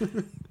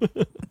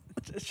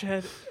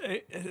 Chad,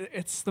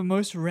 it's the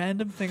most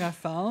random thing I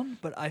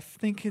found, but I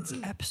think it's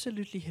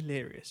absolutely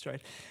hilarious,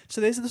 right? So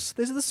there's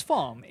this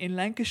farm in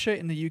Lancashire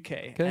in the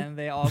UK, and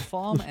they are a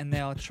farm and they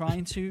are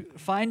trying to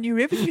find new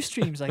revenue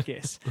streams, I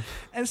guess.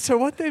 And so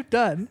what they've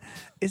done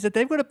is that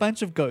they've got a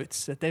bunch of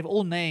goats that they've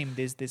all named.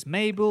 There's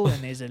Mabel,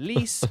 and there's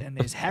Elise, and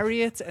there's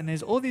Harriet, and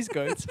there's all these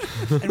goats.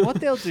 And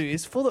what they'll do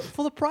is for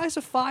the price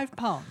of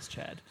 £5,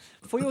 Chad,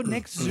 for your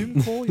next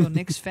Zoom call, your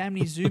next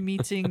family Zoom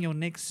meeting, your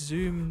next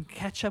Zoom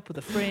catch up with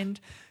a friend,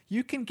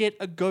 you can get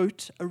a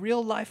goat, a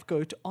real life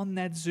goat, on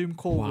that Zoom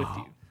call with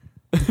you.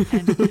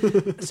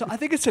 And so I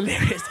think it's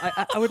hilarious.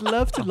 I would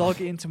love to log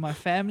into my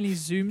family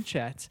Zoom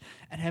chat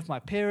and have my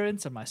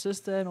parents and my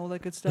sister and all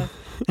that good stuff,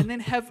 and then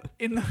have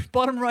in the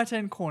bottom right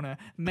hand corner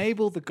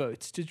Mabel the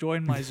goat to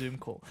join my Zoom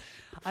call.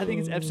 I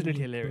think it's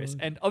absolutely hilarious,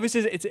 and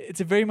obviously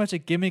it's a very much a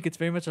gimmick. It's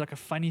very much like a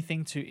funny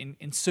thing to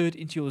insert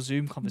into your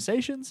Zoom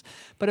conversations.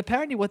 But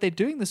apparently, what they're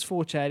doing this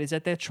for, Chad, is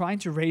that they're trying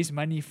to raise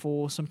money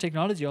for some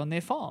technology on their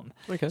farm.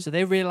 Okay. So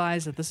they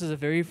realize that this is a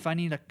very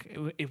funny, like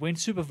it went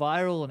super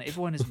viral, and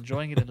everyone is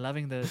enjoying it and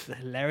loving the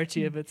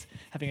hilarity of it,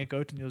 having a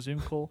goat in your Zoom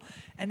call,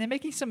 and they're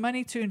making some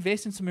money to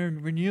invest in some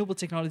renewable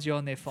technology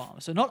on their farm.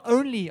 So not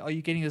only are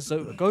you getting a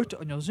goat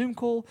on your Zoom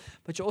call,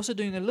 but you're also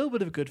doing a little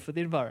bit of good for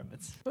the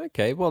environment.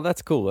 Okay, well,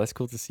 that's cool. That's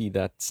cool to see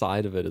that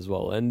side of it as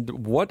well.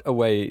 And what a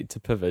way to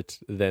pivot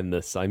than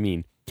this. I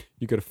mean,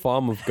 you got a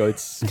farm of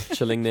goats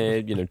chilling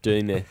there,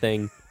 doing their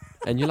thing,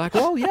 and you're like,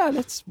 well, yeah,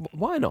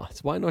 why not?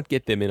 Why not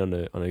get them in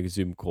on a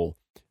Zoom call?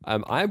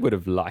 I would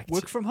have liked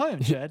work from home,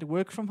 Chad.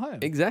 Work from home.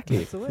 Exactly.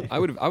 That's the way. I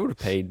would have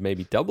paid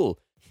maybe double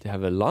to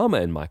have a llama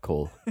in my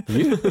call.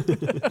 You?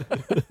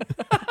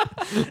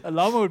 A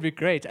llama would be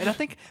great. And I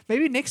think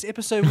maybe next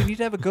episode we need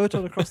to have a goat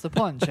all across the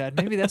pond, Chad.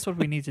 Maybe that's what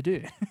we need to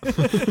do. I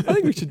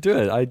think we should do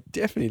it. I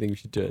definitely think we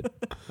should do it.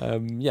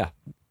 Yeah.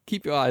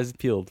 Keep your eyes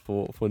peeled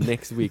for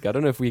next week. I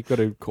don't know if we've got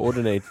to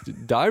coordinate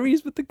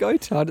diaries with the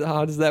goat. How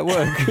does that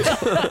work?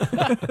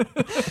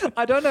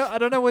 I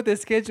don't know what their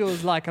schedule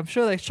is like. I'm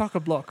sure they're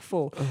chock-a-block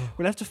full.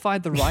 We'll have to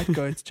find the right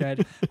goats,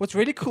 Chad. What's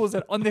really cool is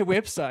that on their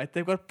website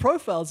they've got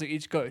profiles of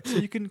each goat, so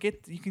you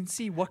can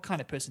see what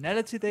kind of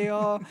personality they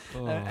are.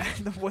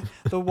 And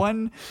the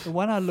one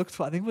I looked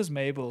for, I think it was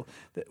Mabel.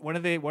 One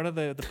of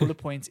the bullet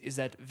points is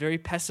that very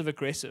passive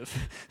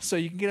aggressive. So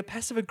you can get a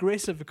passive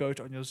aggressive goat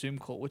on your Zoom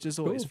call, which is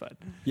always fun.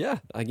 Yeah,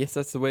 I guess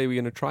that's the way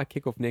we're going to try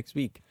kick off next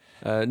week.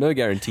 No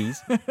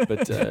guarantees,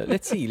 but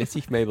let's see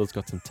if Mabel's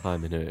got some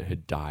time in her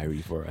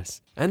diary for us.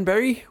 And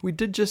Barry, we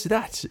did just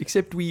that,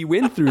 except we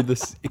went through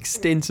this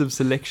extensive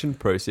selection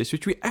process,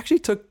 which we actually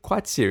took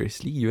quite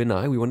seriously. You and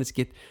I, we wanted to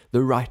get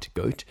the right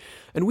goat,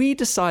 and we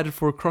decided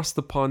for Across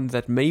the Pond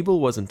that Mabel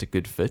wasn't a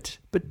good fit,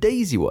 but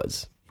Daisy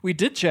was. We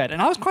did, Chad,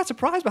 and I was quite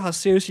surprised by how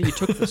seriously you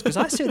took this, because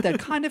I said that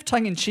kind of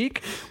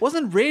tongue-in-cheek,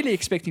 wasn't really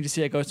expecting to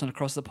see a ghost on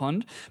Across the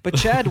Pond, but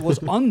Chad was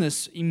on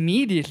this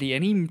immediately,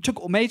 and he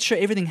made sure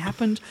everything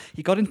happened.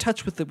 He got in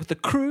touch with the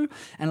crew,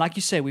 and like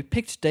you say, we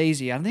picked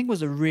Daisy. I think it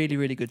was a really,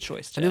 really good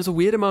choice, Chad. And there was a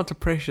weird amount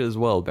of pressure as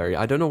well, Barry.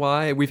 I don't know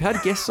why. We've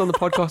had guests on the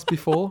podcast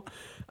before,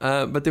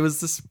 but there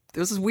was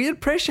this weird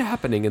pressure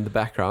happening in the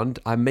background.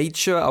 I made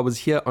sure I was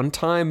here on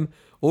time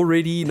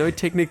already, no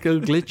technical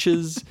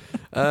glitches,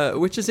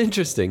 which is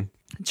interesting.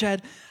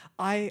 Chad,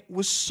 I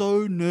was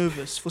so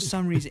nervous for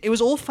some reason. It was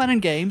all fun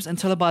and games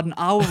until about an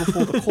hour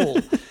before the call.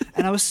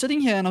 And I was sitting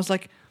here and I was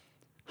like,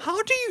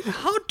 how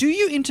do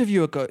you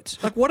interview a goat?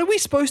 Like, what are we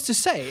supposed to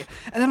say?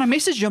 And then I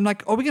messaged you. I'm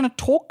like, are we going to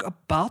talk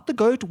about the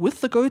goat with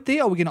the goat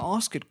there? Are we going to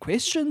ask it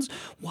questions?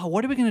 Wow,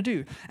 what are we going to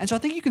do? And so I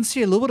think you can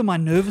see a little bit of my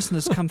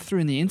nervousness come through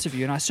in the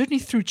interview. And I certainly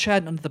threw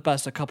Chad under the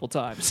bus a couple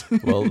times.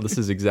 Well, this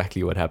is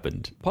exactly what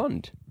happened.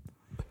 Pond.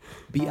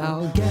 Be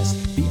our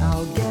guest,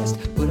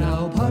 put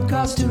our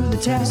podcast to the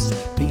test.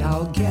 Be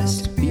our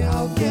guest, be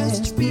our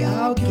guest, be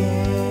our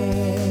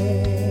guest.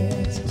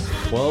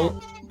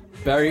 Well,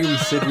 Barry, we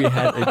said we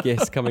had a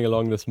guest coming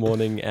along this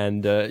morning,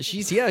 and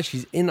she's here.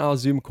 She's in our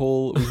Zoom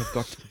call. We have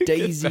got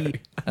Daisy,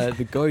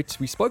 the goat.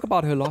 We spoke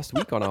about her last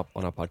week on our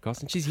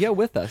podcast, and she's here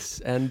with us.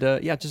 And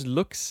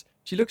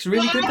she looks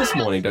really good this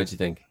morning, don't you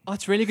think? Oh,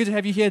 it's really good to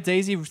have you here,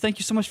 Daisy. Thank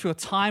you so much for your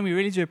time. We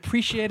really do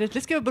appreciate it.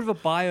 Let's give a bit of a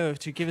bio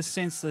to give a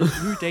sense of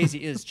who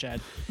Daisy is, Chad.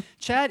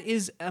 Chad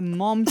is a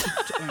mom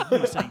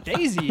to...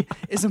 Daisy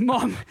is a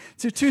mom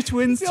to two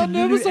twins, to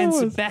Lulu and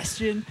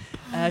Sebastian.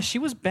 She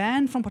was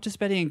banned from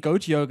participating in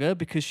goat yoga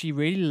because she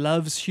really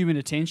loves human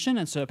attention,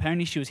 and so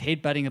apparently she was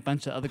headbutting a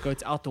bunch of other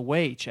goats out the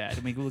way, Chad.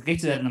 And we'll get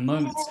to that in a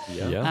moment.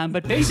 Yeah.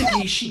 But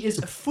basically, she is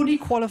a fully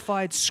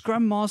qualified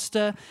Scrum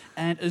Master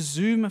and a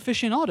Zoom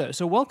aficionado.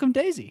 So welcome,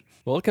 Daisy.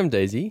 Welcome,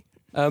 Daisy.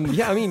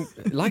 Yeah, I mean,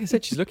 like I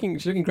said, she's looking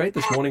great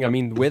this morning. I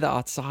mean, weather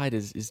outside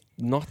is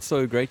not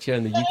so great here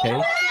in the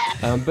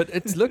UK, but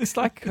it looks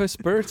like her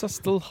spirits are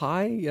still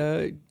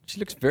high. She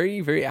looks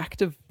very, very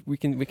active. We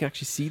can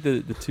actually see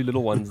the two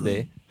little ones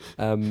there.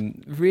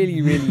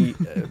 Really, really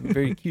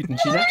very cute, and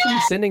she's actually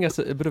sending us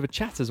a bit of a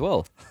chat as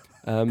well.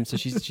 So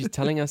she's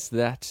telling us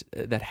that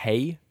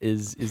hay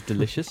is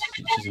delicious.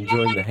 She's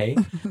enjoying the hay,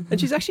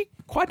 and she's actually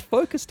quite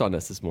focused on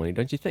us this morning,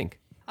 don't you think?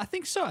 I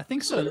think so.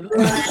 Oh, look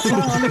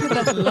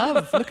at that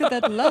love. Look at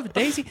that love.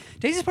 Daisy's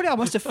probably our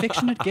most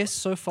affectionate guest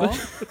so far on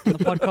the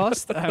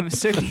podcast.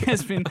 Certainly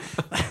has been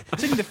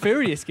certainly the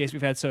furriest guest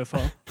we've had so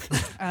far.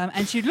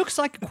 And she looks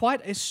like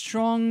quite a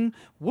strong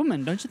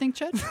woman, don't you think,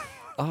 Chad?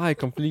 I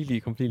completely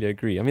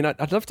agree. I mean,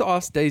 I'd love to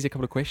ask Daisy a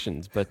couple of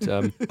questions, but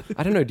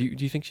I don't know. Do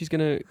you think she's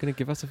gonna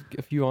give us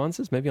a few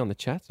answers, maybe on the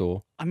chat,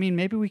 or? I mean,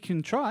 maybe we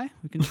can try.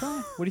 What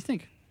do you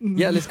think?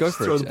 Yeah, let's go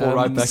for Throw it. the ball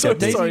right back so at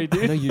Daisy. sorry,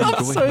 dude. I know you I'm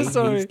enjoy so hay.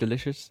 sorry. It's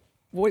delicious.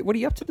 What are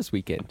you up to this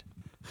weekend?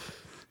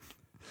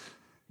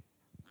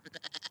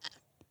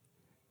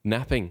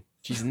 Napping.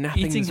 She's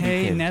napping Eating this hay,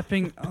 weekend.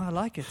 napping. Oh, I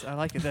like it.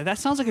 That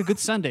sounds like a good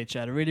Sunday,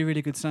 Chad. A really,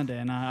 really good Sunday.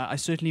 And I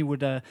certainly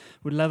would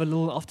love a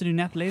little afternoon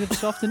nap later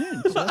this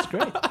afternoon. So that's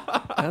great.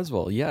 As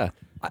well, yeah.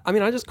 I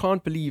mean, I just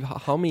can't believe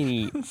how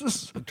many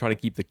trying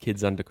to keep the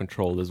kids under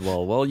control as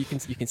well. Well, you can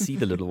see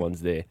the little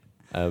ones there.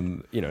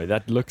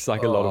 That looks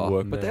like a lot of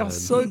work, but they are man.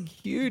 so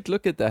cute.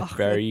 Look at that,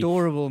 Barry.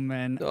 Adorable,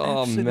 man.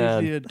 Oh, Absolutely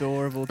man.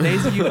 adorable.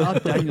 Daisy, you've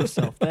outdone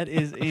yourself. That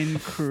is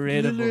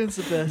incredible. Lulu and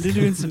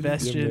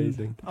Sebastian.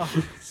 Amazing.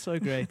 Oh, so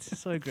great.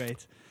 So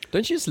great.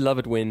 Don't you just love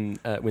it when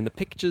the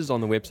pictures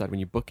on the website when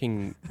you're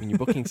booking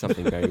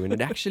something, Barry, when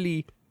it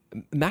actually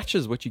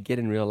matches what you get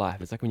in real life?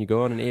 It's like when you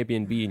go on an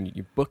Airbnb and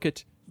you book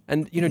it,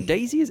 and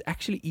Daisy is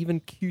actually even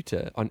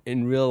cuter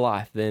in real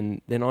life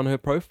than on her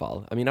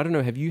profile. I mean, I don't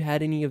know. Have you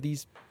had any of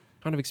these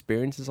kind of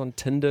experiences on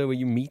Tinder where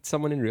you meet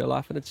someone in real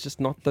life and it's just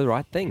not the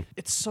right thing?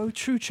 It's so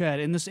true, Chad.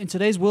 In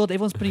today's world,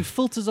 everyone's putting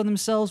filters on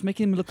themselves,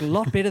 making them look a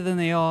lot better than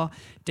they are.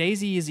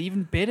 Daisy is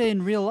even better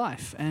in real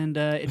life, and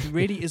it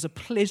really is a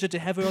pleasure to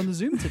have her on the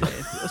Zoom today.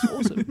 It's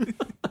awesome.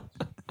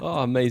 Oh,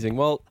 amazing.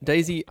 Well,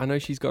 Daisy, I know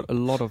she's got a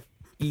lot of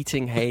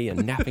eating hay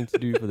and napping to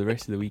do for the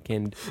rest of the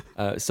weekend.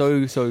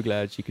 So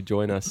glad she could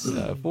join us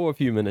for a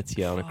few minutes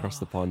here on Across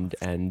the Pond.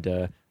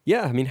 And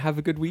yeah, I mean, have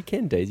a good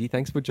weekend, Daisy.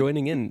 Thanks for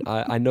joining in.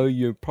 I know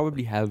you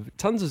probably have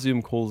tons of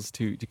Zoom calls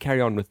to carry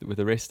on with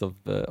the rest of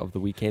the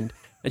weekend.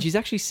 And she's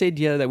actually said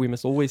here that we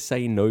must always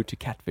say no to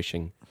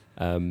catfishing.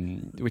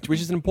 Which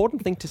is an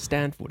important thing to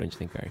stand for, don't you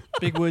think, Barry?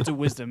 Big words of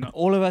wisdom.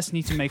 All of us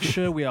need to make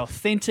sure we are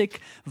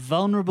authentic,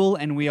 vulnerable,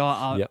 and we are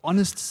our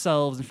honest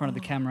selves in front of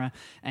the camera.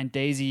 And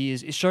Daisy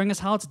is showing us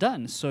how it's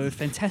done. So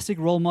fantastic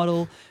role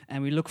model,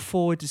 and we look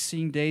forward to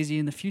seeing Daisy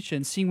in the future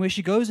and seeing where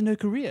she goes in her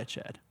career,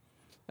 Chad.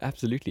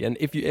 Absolutely. And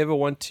if you ever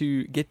want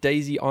to get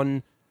Daisy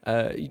on,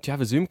 to have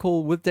a Zoom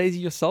call with Daisy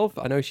yourself,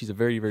 I know she's a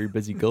very, very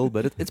busy girl,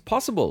 but it's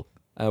possible.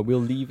 We'll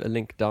leave a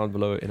link down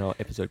below in our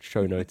episode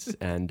show notes,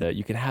 and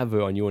you can have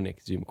her on your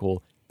next Zoom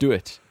call. Do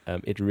it.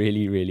 It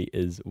really, really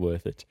is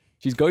worth it.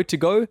 She's go to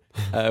go,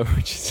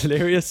 which is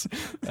hilarious.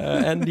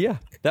 And yeah,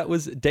 that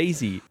was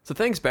Daisy. So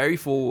thanks, Barry,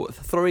 for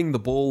throwing the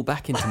ball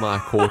back into my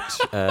court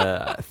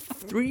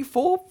 3,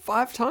 4,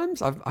 5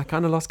 times. I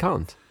kind of lost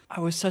count. I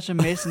was such a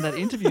mess in that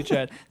interview,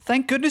 Chad.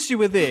 Thank goodness you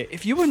were there.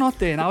 If you were not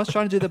there and I was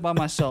trying to do that by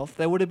myself,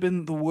 that would have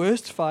been the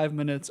worst 5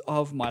 minutes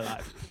of my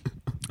life.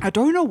 I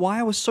don't know why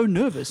I was so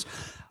nervous.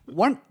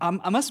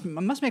 I must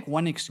make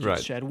one excuse, Right.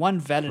 Chad.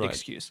 One valid Right.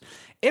 excuse.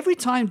 Every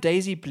time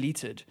Daisy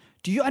bleated,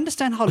 do you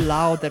understand how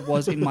loud that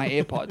was in my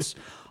AirPods?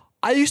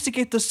 I used to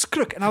get the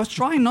skrik, and I was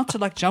trying not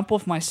to jump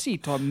off my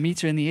seat or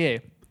meet her in the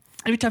air.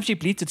 Every time she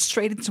bleated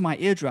straight into my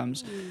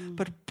eardrums.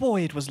 But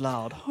boy, it was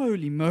loud.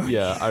 Holy moly.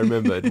 Yeah, I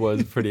remember it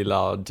was pretty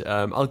loud.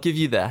 I'll give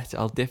you that.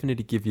 I'll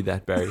definitely give you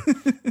that, Barry.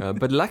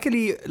 But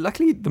luckily,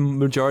 the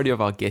majority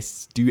of our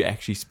guests do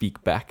actually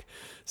speak back.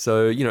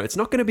 So, it's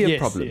not going to be a Yes,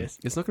 problem. yes.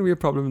 It's not going to be a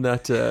problem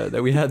that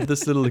we had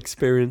this little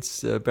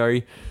experience,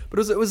 Barry. But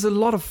it was a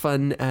lot of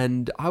fun,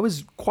 and I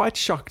was quite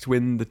shocked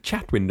when the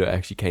chat window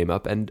actually came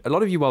up. And a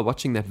lot of you while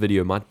watching that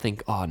video might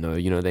think, oh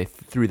no, they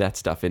threw that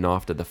stuff in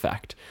after the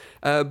fact.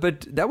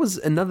 But that was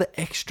another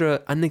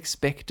extra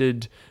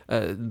unexpected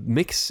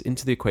mix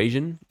into the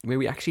equation where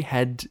we actually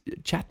had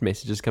chat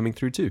messages coming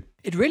through too.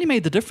 It really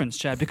made the difference,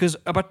 Chad, because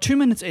about 2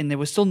 minutes in, there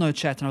was still no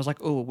chat, and I was like,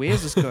 oh,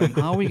 where's this going?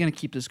 How are we going to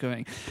keep this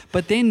going?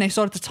 But then they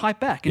started to type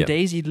back, and Yep.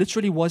 Daisy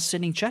literally was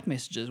sending chat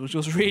messages, which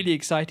was really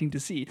exciting to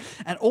see.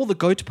 And all the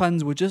goat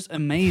puns were just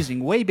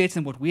amazing, way better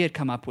than what we had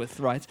come up with,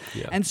 right?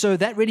 Yeah. And so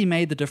that really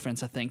made the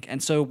difference, I think.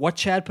 And so what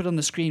Chad put on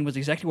the screen was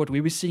exactly what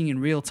we were seeing in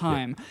real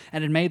time,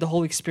 and it made the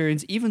whole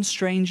experience even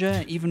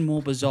stranger, even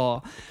more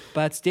bizarre.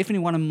 But it's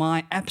definitely one of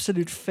my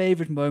absolute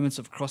favorite moments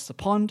of Across the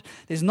Pond.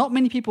 There's not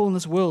many people in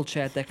this world,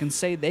 Chad, that can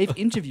say they've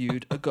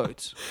interviewed a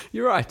goat.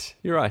 You're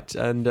right.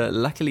 And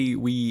luckily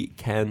we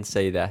can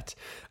say that.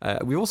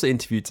 We've also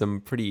interviewed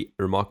some pretty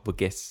remarkable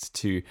guests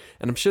too.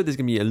 And I'm sure there's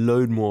going to be a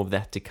load more of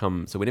that to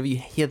come. So whenever you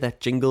hear that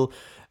jingle,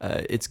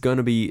 it's going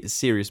to be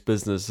serious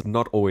business,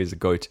 not always a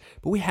goat.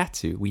 But we had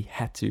to.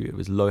 It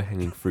was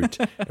low-hanging fruit.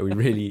 And we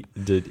really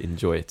did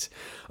enjoy it.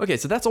 Okay,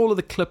 so that's all of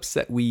the clips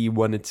that we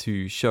wanted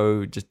to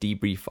show, just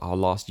debrief our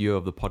last year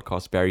of the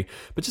podcast, Barry.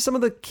 But just some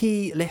of the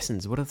key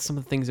lessons. What are some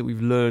of the things that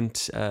we've learned,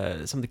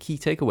 some of the key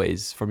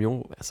takeaways from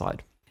your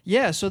side?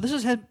 Yeah, so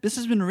this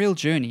has been a real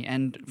journey,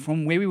 and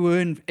from where we were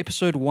in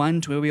episode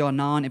 1 to where we are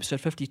now in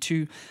episode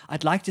 52,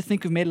 I'd like to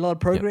think we've made a lot of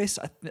progress.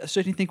 Yep. I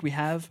certainly think we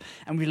have,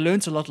 and we've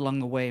learned a lot along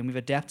the way, and we've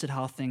adapted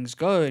how things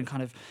go and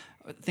kind of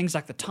things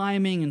like the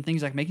timing and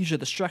things like making sure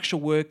the structure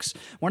works.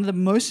 One of the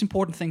most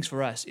important things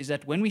for us is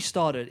that when we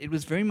started, it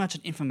was very much an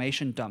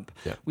information dump.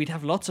 Yeah. We'd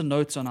have lots of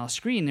notes on our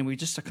screen and we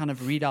just kind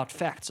of read out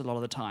facts a lot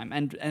of the time.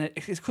 And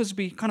it's because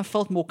we kind of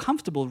felt more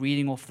comfortable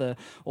reading off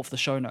the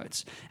show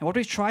notes. And what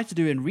we've tried to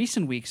do in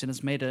recent weeks, and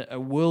it's made a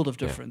world of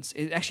difference,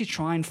 is actually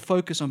try and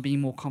focus on being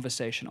more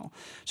conversational.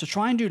 So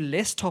try and do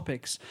less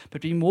topics,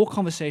 but be more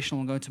conversational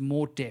and go into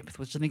more depth,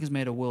 which I think has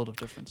made a world of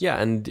difference. Yeah,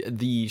 and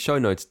the show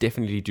notes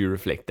definitely do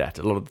reflect that.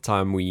 A lot of the time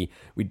we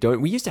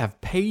used to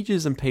have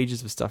pages and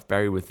pages of stuff,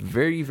 Barry, with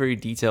very, very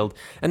detailed,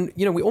 and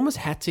we almost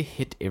had to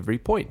hit every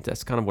point.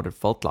 That's kind of what it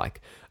felt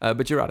like.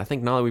 But you're right. I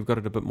think now that we've got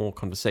it a bit more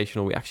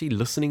conversational, we're actually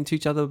listening to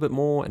each other a bit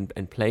more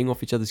and playing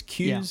off each other's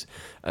cues,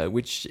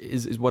 which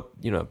is what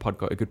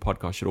a good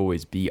podcast should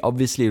always be.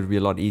 Obviously, it would be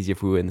a lot easier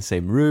if we were in the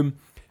same room,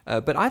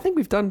 but I think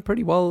we've done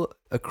pretty well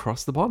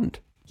across the pond.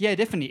 Yeah,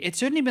 definitely. It's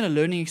certainly been a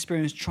learning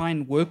experience to try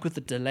and work with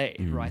the delay,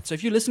 right? So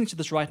if you're listening to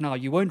this right now,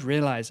 you won't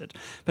realize it.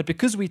 But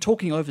because we're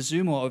talking over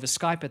Zoom or over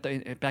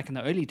Skype back in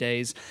the early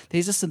days,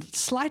 there's just a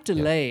slight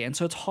delay. And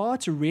so it's hard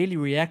to really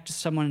react to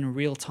someone in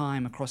real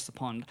time across the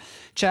pond.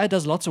 Chad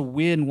does lots of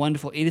weird and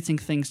wonderful editing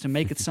things to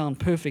make it sound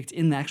perfect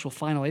in the actual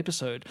final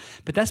episode.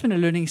 But that's been a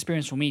learning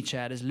experience for me,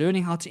 Chad, is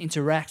learning how to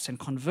interact and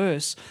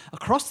converse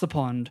across the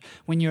pond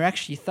when you're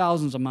actually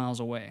thousands of miles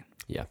away.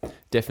 Yeah,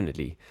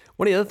 definitely.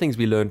 One of the other things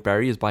we learned,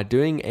 Barry, is by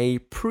doing a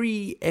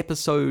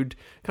pre-episode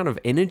kind of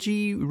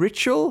energy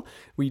ritual.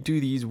 We do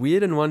these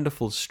weird and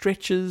wonderful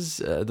stretches.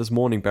 This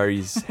morning,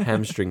 Barry's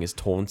hamstring is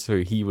torn,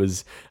 so he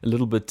was a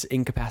little bit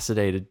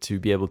incapacitated to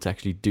be able to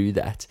actually do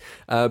that.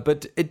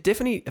 But it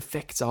definitely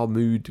affects our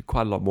mood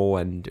quite a lot more,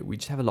 and we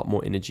just have a lot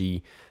more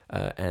energy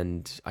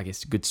and I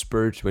guess good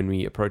spirit when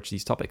we approach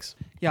these topics.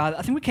 Yeah,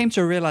 I think we came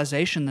to a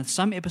realization that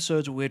some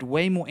episodes we had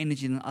way more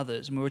energy than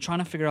others, and we were trying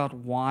to figure out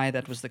why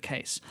that was the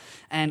case.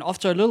 And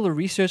after a little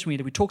research we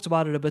talked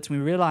about it a bit, and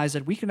we realized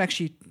that we could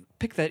actually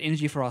pick that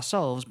energy for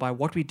ourselves by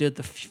what we did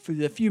the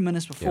few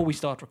minutes before we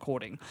start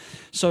recording.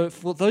 So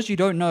for those who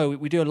don't know,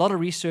 we do a lot of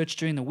research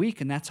during the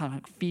week, and that's how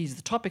it feeds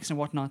the topics and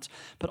whatnot.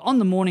 But on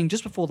the morning,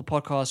 just before the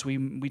podcast,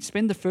 we'd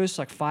spend the first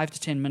 5 to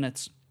 10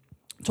 minutes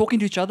talking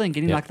to each other and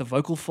getting the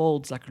vocal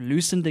folds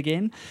loosened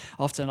again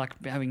after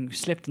having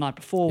slept the night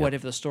before,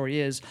 whatever the story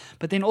is,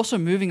 but then also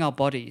moving our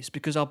bodies,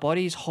 because our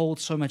bodies hold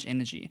so much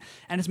energy.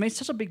 And it's made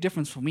such a big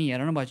difference for me. I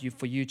don't know about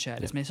you,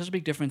 Chad. It's made such a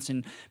big difference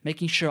in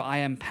making sure I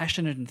am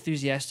passionate,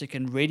 enthusiastic,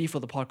 and ready for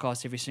the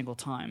podcast every single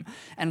time.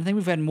 And I think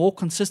we've had more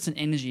consistent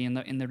energy in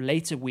the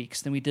later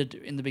weeks than we did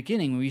in the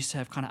beginning, when we used to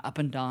have kind of up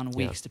and down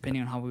weeks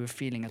depending on how we were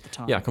feeling at the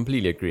time. Yeah, I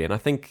completely agree. And I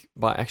think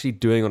by actually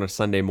doing on a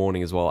Sunday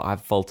morning as well,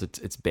 I've felt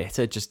it's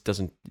better. It just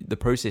the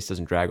process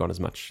doesn't drag on as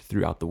much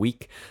throughout the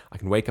week. I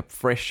can wake up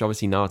fresh.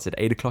 Obviously now it's at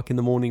 8 o'clock in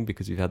the morning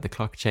because we've had the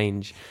clock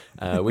change,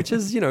 which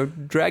is,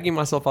 dragging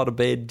myself out of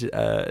bed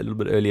a little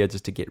bit earlier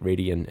just to get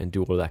ready and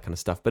do all that kind of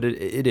stuff. But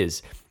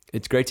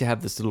it's great to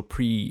have this little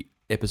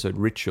pre-episode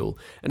ritual,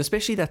 and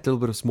especially that little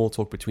bit of small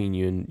talk between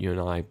you and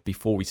I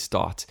before we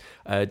start,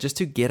 just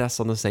to get us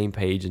on the same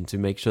page and to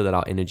make sure that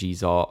our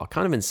energies are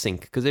kind of in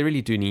sync, because they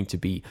really do need to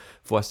be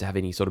for us to have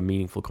any sort of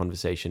meaningful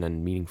conversation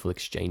and meaningful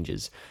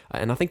exchanges.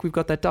 And I think we've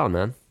got that down,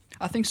 man.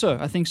 I think so.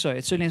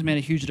 It certainly has made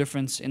a huge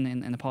difference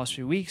in the past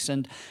few weeks,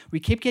 and we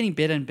keep getting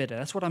better and better.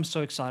 That's what I'm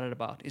so excited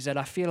about, is that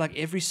I feel like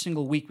every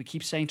single week we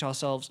keep saying to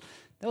ourselves,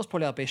 that was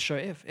probably our best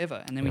show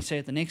ever. And then we say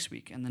it the next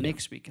week, and the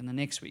next week, and the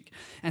next week.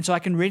 And so I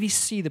can really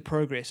see the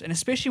progress. And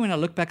especially when I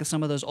look back at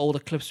some of those older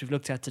clips we've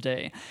looked at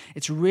today,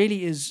 it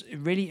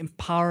really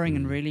empowering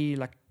and really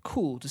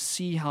cool to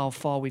see how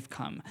far we've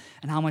come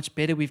and how much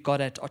better we've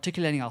got at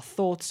articulating our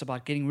thoughts,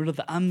 about getting rid of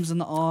the ums and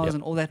the ahs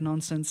and all that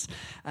nonsense.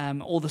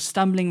 All the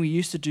stumbling we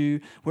used to do,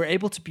 we're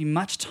able to be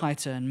much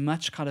tighter and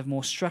much kind of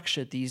more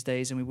structured these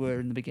days than we were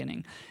in the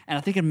beginning. And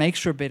I think it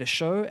makes for a better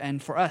show.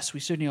 And for us, we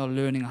certainly are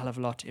learning a hell of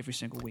a lot every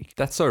single week.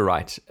 That's so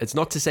right. It's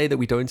not to say that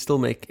we don't still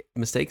make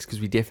mistakes,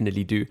 because we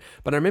definitely do.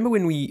 But I remember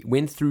when we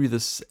went through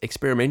this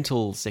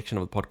experimental section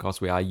of the podcast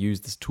where I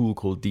used this tool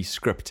called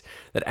Descript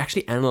that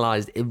actually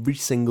analyzed every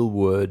single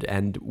word episode.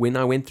 And when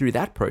I went through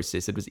that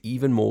process, it was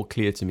even more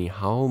clear to me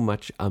how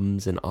much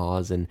ums and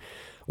ahs and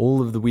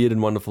all of the weird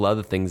and wonderful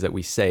other things that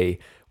we say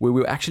we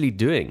were actually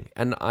doing.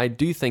 And I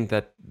do think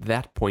that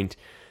that point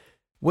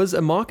was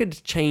a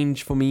marked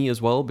change for me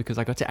as well, because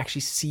I got to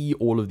actually see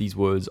all of these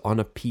words on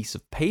a piece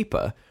of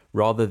paper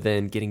rather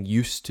than getting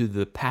used to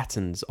the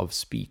patterns of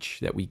speech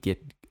that we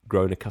get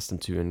grown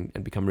accustomed to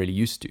and become really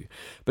used to.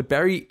 But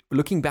Barry,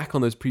 looking back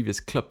on those previous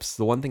clips,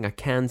 the one thing I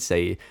can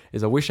say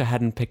is I wish I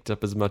hadn't picked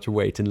up as much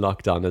weight in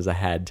lockdown as I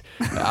had.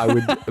 I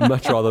would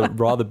much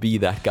rather be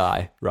that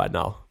guy right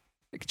now.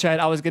 Chad,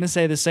 I was going to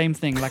say the same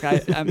thing. Like,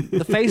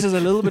 the face is a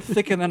little bit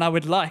thicker than I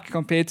would like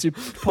compared to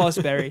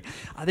past Barry.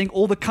 I think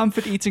all the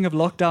comfort eating of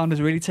lockdown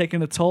has really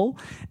taken a toll,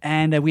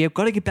 and we have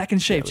got to get back in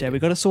shape, Chad. We've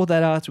got to sort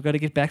that out. We've got to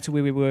get back to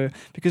where we were,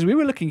 because we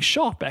were looking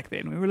sharp back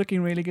then. We were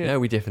looking really good. Yeah,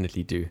 we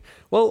definitely do.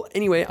 Well,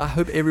 anyway, I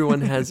hope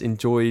everyone has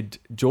enjoyed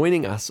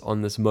joining us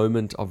on this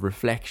moment of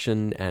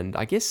reflection and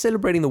I guess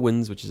celebrating the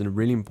wins, which is a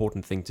really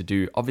important thing to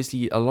do.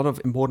 Obviously, a lot of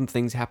important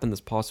things happened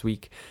this past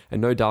week, and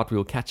no doubt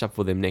we'll catch up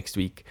for them next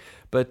week.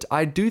 But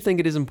I do think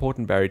it is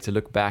important, Barry, to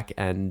look back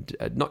and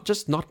not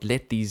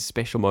let these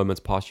special moments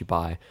pass you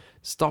by.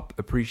 Stop,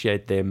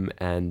 appreciate them,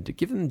 and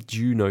give them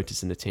due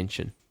notice and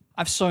attention.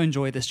 I've so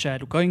enjoyed this,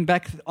 Chad. Going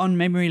back on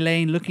memory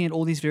lane, looking at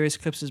all these various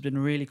clips has been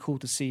really cool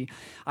to see.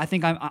 I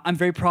think I'm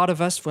very proud of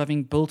us for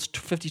having built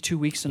 52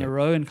 weeks in a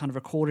row and kind of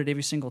recorded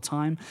every single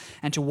time.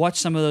 And to watch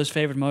some of those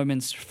favorite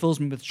moments fills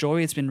me with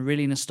joy. It's been a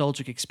really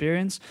nostalgic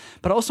experience.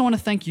 But I also want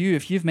to thank you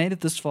if you've made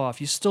it this far,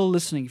 if you're still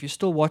listening, if you're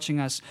still watching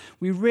us.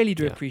 We really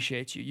do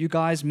appreciate you. You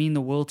guys mean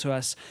the world to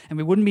us. And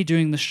we wouldn't be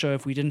doing this show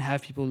if we didn't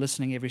have people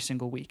listening every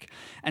single week.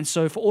 And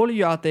so for all of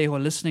you out there who are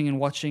listening and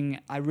watching,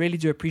 I really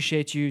do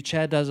appreciate you.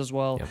 Chad does as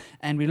well. Yeah.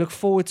 And we look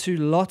forward to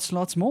lots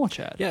more,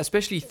 Chad. Yeah,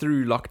 especially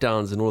through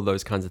lockdowns and all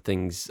those kinds of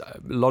things. A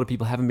lot of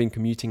people haven't been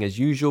commuting as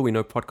usual. We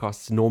know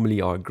podcasts normally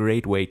are a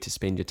great way to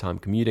spend your time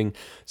commuting.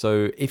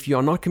 So if you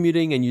are not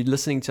commuting and you're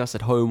listening to us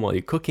at home while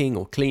you're cooking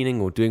or cleaning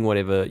or doing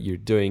whatever you're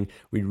doing,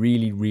 we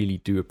really, really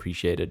do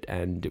appreciate it.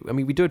 And I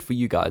mean, we do it for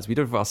you guys. We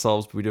do it for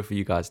ourselves, but we do it for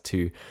you guys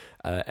too.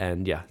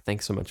 And yeah,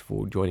 thanks so much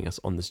for joining us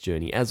on this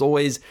journey. As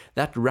always,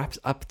 that wraps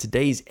up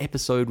today's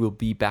episode. We'll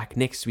be back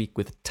next week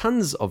with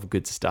tons of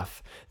good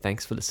stuff.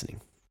 Thanks for listening.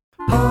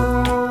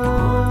 Pond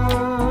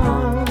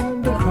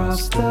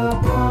across the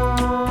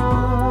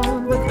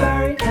pond with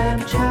Barry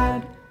and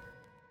Chad.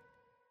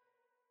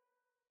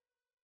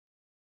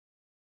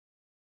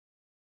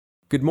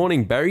 Good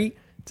morning, Barry.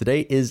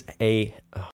 Today is